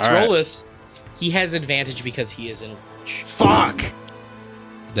now. Let's All roll right. this. He has advantage because he is in reach. Fuck.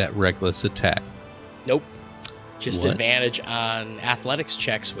 That reckless attack. Nope. Just What? advantage on athletics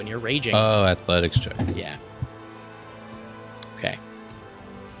checks when you're raging. Oh, athletics check. Yeah. Okay.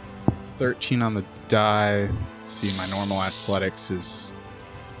 13 on the die. Let's see, my normal athletics is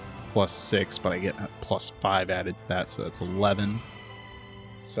 +6, but I get +5 added to that, so it's 11.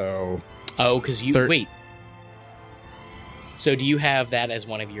 So Oh, because you... Thir- wait. So do you have that as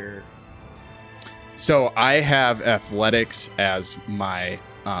one of your... I have athletics as my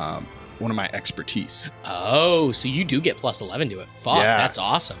one of my expertise. Oh, so you do get +11 to it. Fuck, Yeah. that's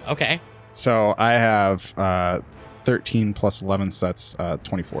awesome. Okay. So I have 13 plus 11, so that's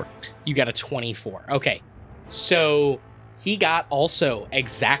 24. You got a 24. Okay. So he got also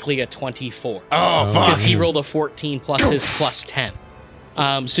exactly a 24. Oh, fuck. Because he rolled a 14 plus his plus 10.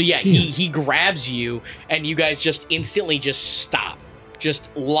 So yeah, he grabs you, and you guys just instantly just stop.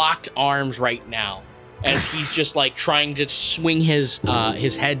 Just locked arms right now. As he's just like trying to swing his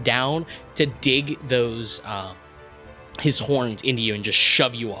head down to dig those his horns into you and just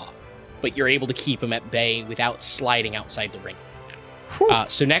shove you off. But you're able to keep him at bay without sliding outside the ring.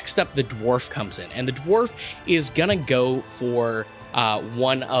 So next up, the dwarf comes in, and the dwarf is gonna go for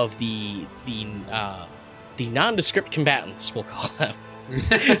one of the nondescript combatants, we'll call them,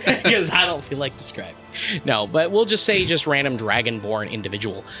 because I don't feel like describing. No, but we'll just say just random dragonborn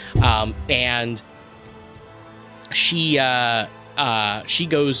individual, and she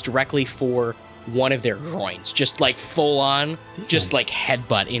goes directly for one of their groins, just like full on, just like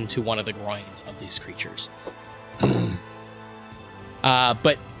headbutt into one of the groins of these creatures.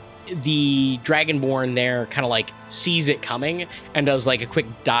 But the dragonborn there kind of like sees it coming and does like a quick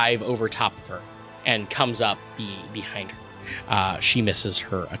dive over top of her and comes up behind her. She misses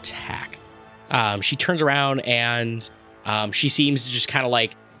her attack. She turns around and she seems to just kind of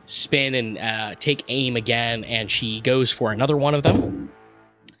like spin and take aim again, and she goes for another one of them.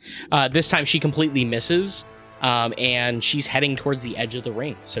 This time she completely misses, and she's heading towards the edge of the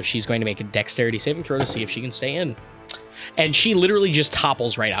ring. So she's going to make a dexterity saving throw to see if she can stay in. And she literally just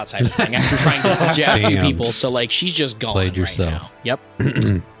topples right outside the ring after trying to jab two people. So like she's just gone. Played right yourself. now.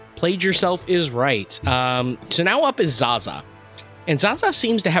 Yep. Played yourself is right. So now up is Zaza. And Zaza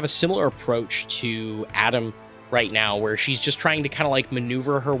seems to have a similar approach to Adam right now, where she's just trying to kind of like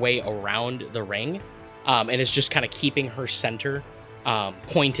maneuver her way around the ring, and is just kind of keeping her center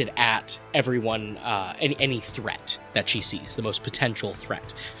pointed at everyone, any threat that she sees, the most potential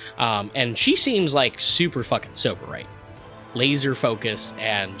threat. And she seems like super fucking sober, right? Laser focus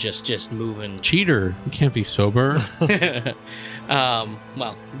and just moving. Cheater. You can't be sober.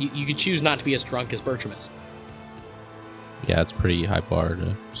 Well, you could choose not to be as drunk as Bertram is. Yeah, it's pretty high bar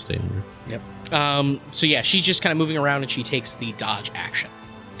to stay under. Yep. So yeah, she's just kind of moving around, and she takes the dodge action.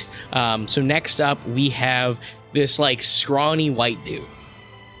 So next up, we have this like scrawny white dude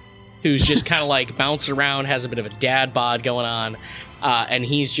who's just kind of like bouncing around, has a bit of a dad bod going on, and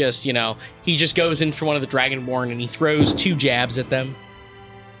he's just, he just goes in for one of the Dragonborn and he throws 2 jabs at them.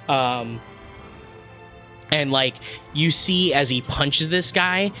 And like you see as he punches this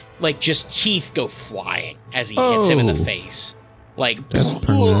guy, like just teeth go flying as he hits him in the face. Like,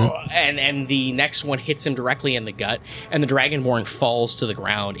 and the next one hits him directly in the gut, and the Dragonborn falls to the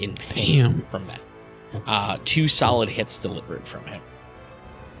ground in pain from that. 2 solid hits delivered from him.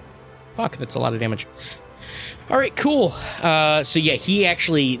 Fuck, that's a lot of damage. All right, cool. So yeah,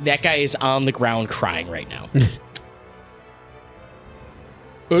 that guy is on the ground crying right now.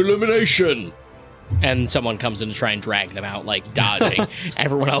 Elimination! And someone comes in to try and drag them out, like dodging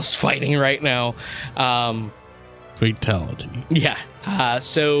everyone else fighting right now. Fatality. Yeah.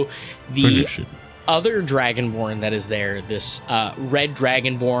 So the other Dragonborn that is there, this red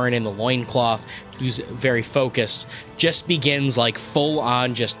Dragonborn in the loincloth, who's very focused, just begins like full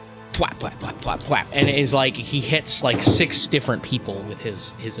on just thwap, thwap, thwap, thwap, thwap. And it is like he hits like 6 different people with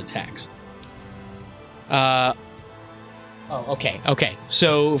his attacks. Okay.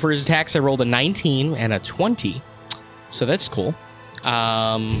 So for his attacks, I rolled a 19 and a 20. So that's cool.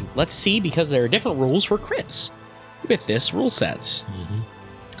 Let's see, because there are different rules for crits with this rule set.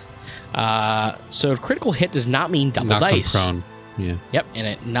 So critical hit does not mean double dice. Prone. Yeah. Yep, and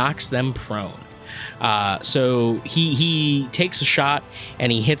it knocks them prone. So he takes a shot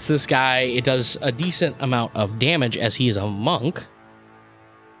and he hits this guy. It does a decent amount of damage as he is a monk.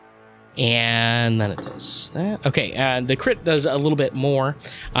 And then it does that. Okay, and the crit does a little bit more.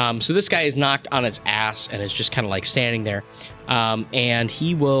 So this guy is knocked on its ass and is just kind of like standing there. And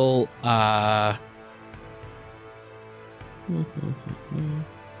he will...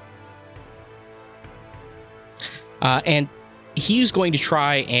 and he's going to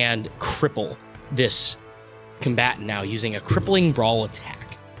try and cripple this combatant now using a crippling brawl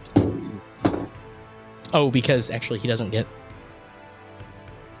attack. Oh, because actually he doesn't get...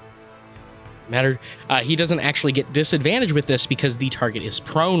 he doesn't actually get disadvantage with this because the target is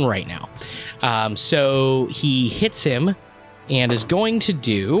prone right now. So he hits him and is going to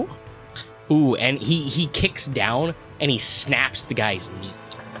do... Ooh, and he kicks down and he snaps the guy's knee.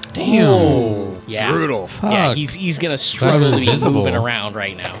 Damn. Oh, yeah. Brutal. Yeah, he's going to struggle to be moving around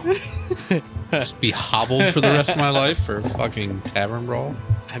right now. Just be hobbled for the rest of my life for fucking tavern brawl.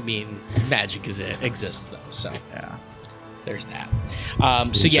 I mean, magic exists though, so. Yeah. there's that.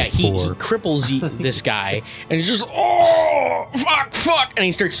 So yeah, he poor. cripples this guy, and he's just fuck, and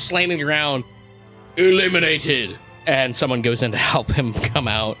he starts slamming the ground. Eliminated. And someone goes in to help him come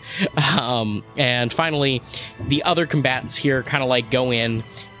out. And finally, the other combatants here kind of like go in,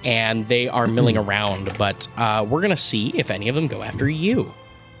 and they are milling around. But we're gonna see if any of them go after you,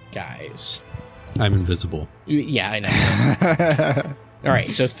 guys. I'm invisible. Yeah, I know. All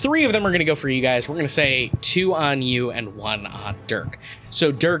right, so 3 of them are going to go for you guys. We're going to say 2 on you and 1 on Dirk.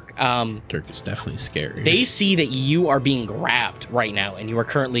 So Dirk, Dirk is definitely scary. they see that you are being grabbed right now, and you are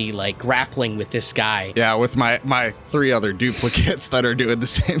currently like grappling with this guy. Yeah, with my 3 other duplicates that are doing the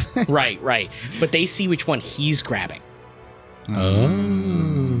same thing. Right. But they see which one he's grabbing.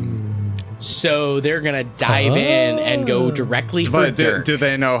 So they're going to dive in and go directly for But Dirk. do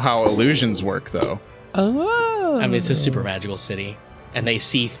they know how illusions work, though? I mean, it's a super magical city, and they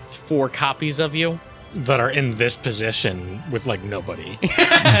see 4 copies of you. That are in this position with like nobody. No,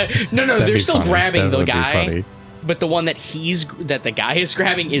 That'd they're be still funny. grabbing That the would be guy. funny. But the one that the guy is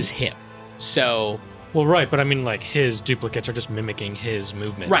grabbing is him. So Well, right, but I mean, like his duplicates are just mimicking his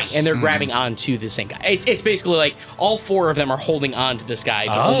movements. right, and they're grabbing onto the same guy. It's basically like all 4 of them are holding on to this guy,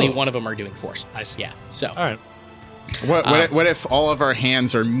 but Oh. only one of them are doing force. I see. Yeah. So All right. What if all of our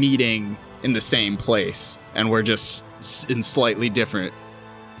hands are meeting in the same place and we're just in slightly different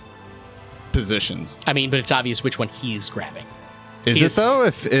positions? I mean, but it's obvious which one he's grabbing. Is He's- it though?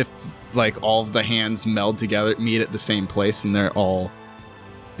 If like all of the hands meld together, meet at the same place, and they're all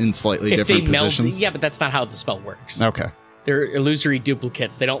in slightly If they different meld, positions? yeah, but that's not how the spell works. Okay, They're illusory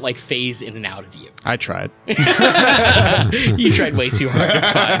duplicates. They don't like phase in and out of you. I tried. You tried way too hard.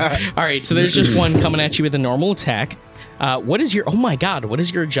 It's fine. All right, so there's just one coming at you with a normal attack. What is your? Oh my God! What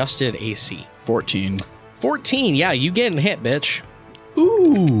is your adjusted AC? 14. 14. Yeah, you getting hit, bitch.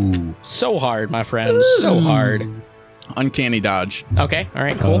 Ooh. So hard, my friend. So hard. Uncanny dodge. Okay. All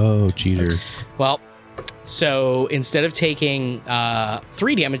right. Cool. Oh, cheater. Well, so instead of taking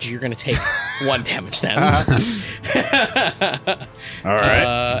 3 damage, you're going to take 1 damage then. All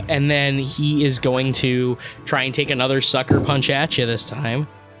right. And then he is going to try and take another sucker punch at you this time.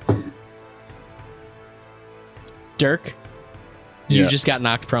 Dirk, you Yeah. just got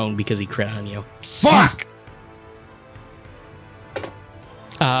knocked prone because he crit on you. Fuck.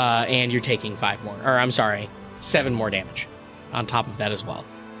 And you're taking 5 more. Or, I'm sorry, 7 more damage on top of that as well.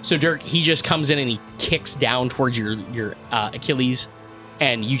 So Dirk, he just comes in and he kicks down towards your Achilles,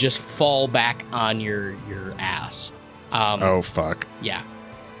 and you just fall back on your ass. Oh fuck. Yeah.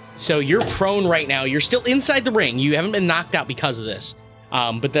 So you're prone right now. You're still inside the ring. You haven't been knocked out because of this.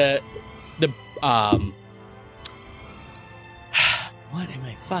 But the what am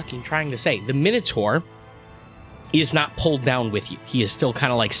I fucking trying to say? The Minotaur is not pulled down with you. He is still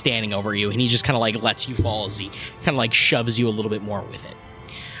kind of like standing over you, and he just kind of like lets you fall as he kind of like shoves you a little bit more with it.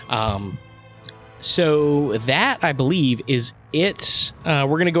 So that, I believe, is it. We're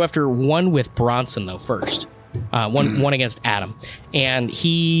going to go after one with Bronson, though, first. One against Adam. And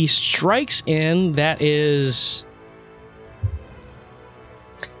he strikes in. That is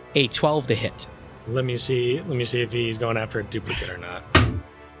a 12 to hit. Let me see if he's going after a duplicate or not.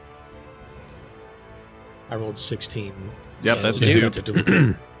 I rolled 16. Yep, Yeah, that's it's a a dupe. It's a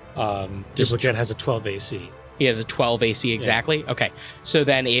duplicate. Just Duplicate has a 12 AC. He has a 12 AC exactly. Okay. So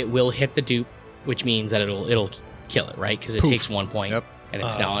then it will hit the dupe, which means that it'll kill it, right? Because it takes 1 point. Yep. And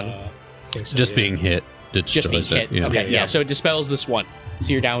it's down. I think so, Just yeah. being hit. Just being destroys hit. it. Yeah. Okay, yeah. Yeah. So it dispels this one.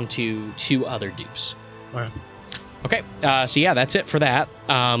 So you're down to 2 other dupes. Alright. Okay, so yeah, that's it for that.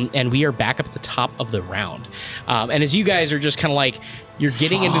 And we are back up at the top of the round. And as you guys are just kind of like, you're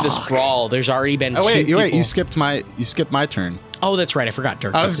getting into this brawl. There's already been Oh wait, two wait! people- You skipped my turn. Oh, that's right. I forgot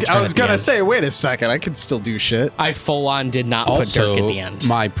Dirk. I gets was to turn I was at the gonna end. say, wait a second, I could still do shit. I full on did not put Dirk at the end.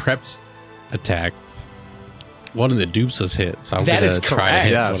 my prepped attack, one of the dupes was hit, so I'm That gonna is try to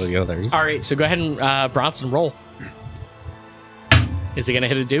hit correct. one of the others. All right, so go ahead and Bronson roll. Is it gonna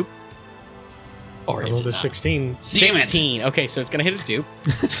hit a dupe? Or I is rolled it a not? 16. 16. Okay, so it's gonna hit a dupe.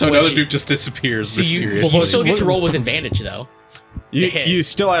 So Which- another dupe just disappears So you mysteriously. still get to roll with advantage though. You, hit. you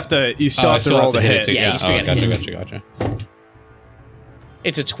still have to. You still I have to roll the hit. too. Yeah, you still oh, gotta gotcha.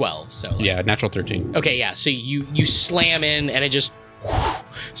 It's a 12. So like- Yeah, natural 13. Okay, yeah. So you slam in, and it just.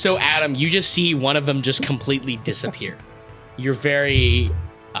 So Adam, you just see one of them just completely disappear. You're very,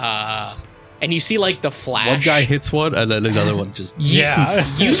 and you see like the flash. One guy hits one, and then another one just. Yeah.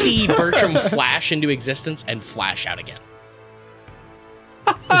 You see Bertram flash into existence and flash out again.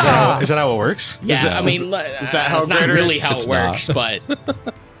 Is that how it works? Yeah, that- I mean, is that how it's not Greater- really how It's it works, not.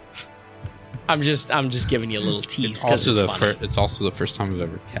 but I'm just giving you a little tease It's because also it's the funny. it's also the first time I've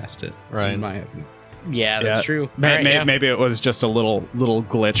ever cast it. Right. In my opinion. Yeah, that's true. Maybe it was just a little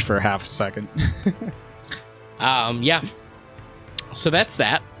glitch for half a second. Yeah. So that's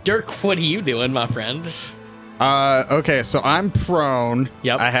that. Dirk, what are you doing, my friend? Okay, so I'm prone.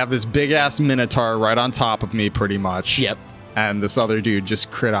 Yep. I have this big ass minotaur right on top of me, pretty much. Yep. And this other dude just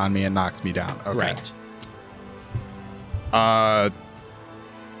crit on me and knocked me down. Okay. Right.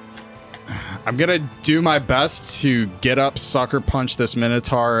 I'm gonna do my best to get up, sucker punch this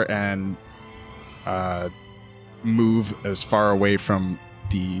minotaur, and move as far away from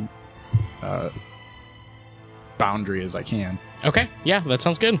the boundary as I can. Okay. Yeah, that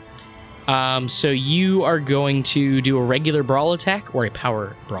sounds good. So you are going to do a regular brawl attack or a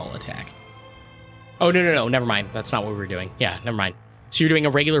power brawl attack? Oh, no. Never mind. That's not what we were doing. Yeah, never mind. So you're doing a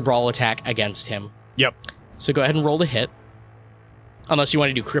regular brawl attack against him. Yep. So go ahead and roll to hit. Unless you want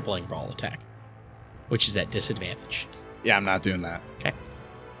to do crippling brawl attack, which is at disadvantage. Yeah, I'm not doing that. Okay.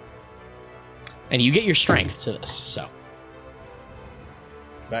 And you get your strength to this, so.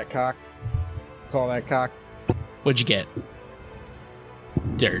 Is that cock? Call that cock? What'd you get?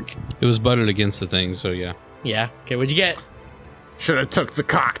 Dirk. It was butted against the thing, so yeah. Yeah. Okay, what'd you get? Should have took the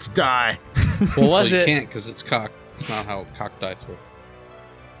cock to die. What was You it? can't because it's cock. It's not how cock dice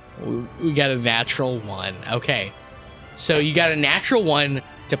work. We got a natural 1. Okay. So you got a natural 1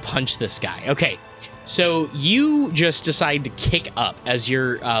 to punch this guy. Okay. So you just decide to kick up as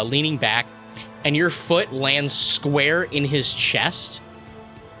you're leaning back, and your foot lands square in his chest,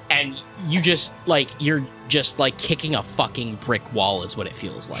 and you just you're just kicking a fucking brick wall is what it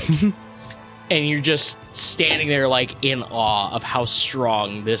feels like. And you're just standing there in awe of how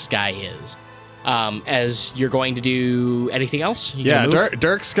strong this guy is. As you're going to do anything else? Yeah,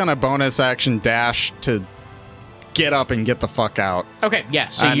 Dirk's gonna bonus action dash to get up and get the fuck out. Okay, yeah.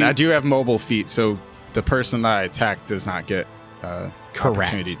 So and I do have mobile feet, so the person that I attack does not get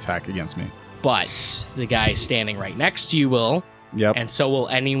opportunity attack against me. But the guy standing right next to you will. Yep. And so will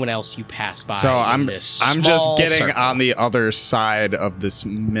anyone else you pass by. So I'm just getting circle. on the other side of this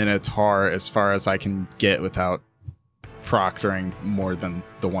minotaur as far as I can get without proctoring more than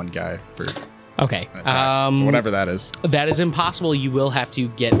the one guy for Okay. an attack. So whatever that is. That is impossible. You will have to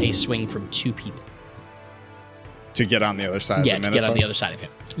get a swing from 2 people. To get on the other side Yeah, of the to minotaur? get on the other side of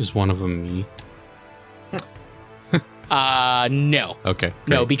him. Is one of them me? No. Okay.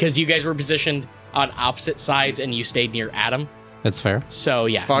 No, great. because you guys were positioned on opposite sides and you stayed near Adam. That's fair. So,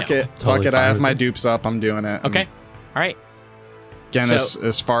 yeah. Fuck no. it. Totally Fuck it. I fine have with my it. dupes up. I'm doing it. Okay. All right. Again, So-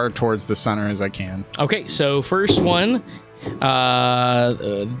 as far towards the center as I can. Okay, so first one,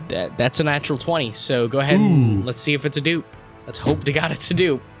 that's a natural 20. So go ahead and let's see if it's a dupe. Let's hope to God it's a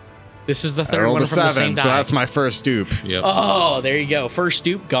dupe. This is the I third rolled one a from the same 7, die. so that's my first dupe. Yep. Oh, there you go. First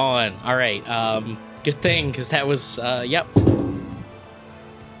dupe gone. All right. Good thing, because that was, yep.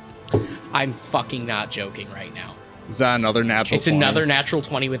 I'm fucking not joking right now. Is that another natural It's 20? another natural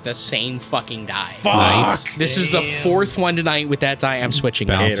 20 with the same fucking die. Nice. This is the 4th one tonight with that die. I'm switching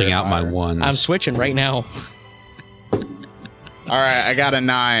now. Balancing out my higher. ones. I'm switching right now. All right, I got a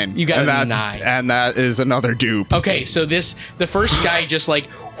 9. You got and a that's, 9. And that is another dupe. Okay, so the first guy just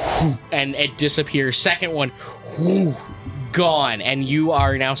and it disappears. Second one, gone. And you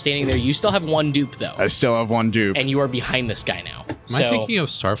are now standing there. You still have 1 dupe though. I still have 1 dupe. And you are behind this guy now. Am I thinking of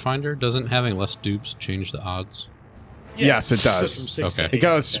Starfinder? Doesn't having less dupes change the odds? Yes, it So from does. 6 to Okay. It 8.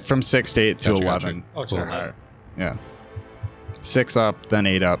 goes from 6 to 8 to Gotcha, 11. Oh, to Or 11. higher. Yeah. 6 up, then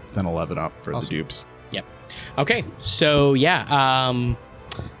 8 up, then 11 up for Awesome. the dupes. Okay, so yeah,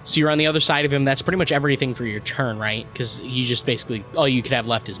 so you're on the other side of him. That's pretty much everything for your turn, right? Because you just basically all you could have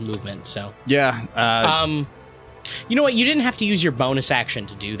left is movement. So, Yeah. you know what? You didn't have to use your bonus action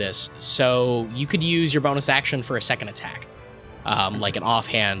to do this, so you could use your bonus action for a second attack, like an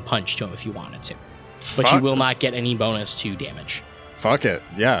offhand punch to him if you wanted to. But you Fuck. will not get any bonus to damage Fuck it.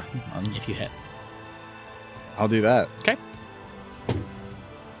 Yeah. if you hit. I'll do that. Okay.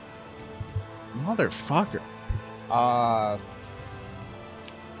 Motherfucker.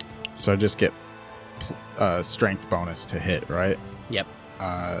 So I just get strength bonus to hit, right? Yep.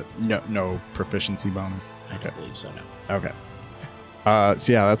 No proficiency bonus. I don't believe so. No. Okay.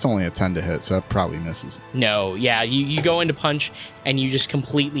 So yeah, that's only a 10 to hit, so that probably misses. No, yeah, you go into punch and you just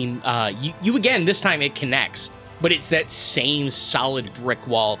completely you again, this time it connects, but it's that same solid brick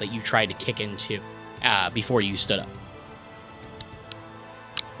wall that you tried to kick into before you stood up.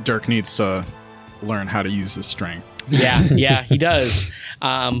 Dirk needs to learn how to use his strength. Yeah, he does.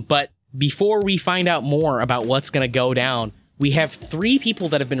 But before we find out more about what's going to go down, we have 3 people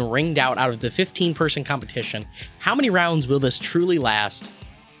that have been ringed out of the 15-person competition. How many rounds will this truly last?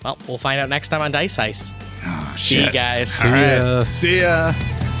 Well, we'll find out next time on Dice Heist. Oh, See you guys. All right. ya. See ya.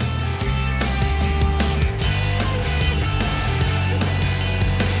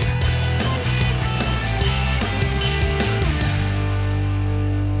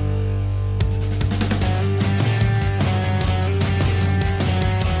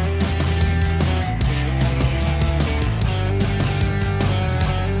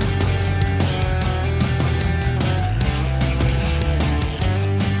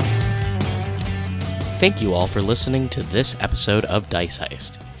 thank you all for listening to this episode of Dice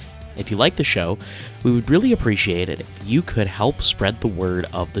Heist. If you like the show, we would really appreciate it if you could help spread the word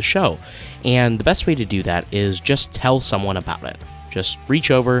of the show. And the best way to do that is just tell someone about it. Just reach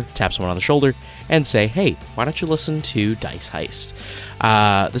over, tap someone on the shoulder, and say, hey, why don't you listen to Dice Heist?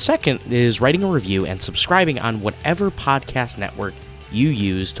 The second is writing a review and subscribing on whatever podcast network you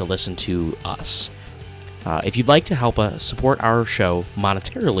use to listen to us. If you'd like to help support our show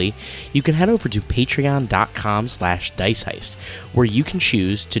monetarily, you can head over to patreon.com/diceheist, where you can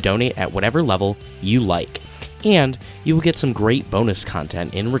choose to donate at whatever level you like, and you will get some great bonus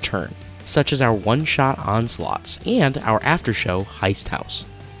content in return, such as our one-shot onslaughts and our after-show Heist House.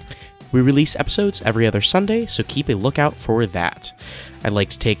 We release episodes every other Sunday, so keep a lookout for that. I'd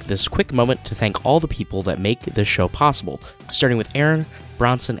like to take this quick moment to thank all the people that make this show possible, starting with Aaron,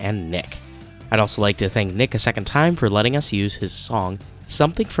 Bronson, and Nick. I'd also like to thank Nick a second time for letting us use his song,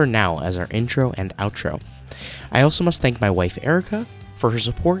 Something for Now, as our intro and outro. I also must thank my wife Erica for her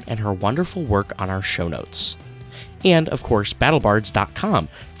support and her wonderful work on our show notes. And, of course, BattleBards.com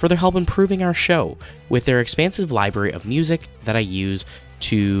for their help improving our show with their expansive library of music that I use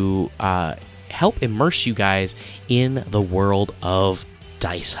to help immerse you guys in the world of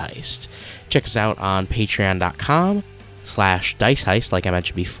Dice Heist. Check us out on patreon.com/Dice Heist, like I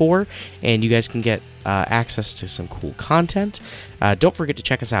mentioned before, and you guys can get access to some cool content. Don't forget to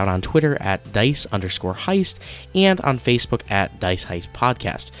check us out on Twitter at Dice_Heist and on Facebook at Dice Heist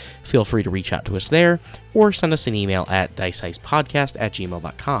Podcast. Feel free to reach out to us there or send us an email at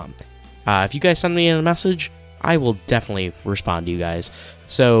diceheistpodcast@gmail.com. If you guys send me a message, I will definitely respond to you guys.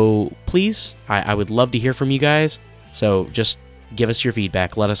 So please, I would love to hear from you guys. So just give us your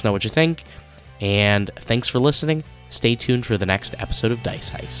feedback. Let us know what you think. And thanks for listening. Stay tuned for the next episode of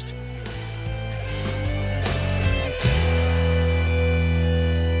Dice Heist.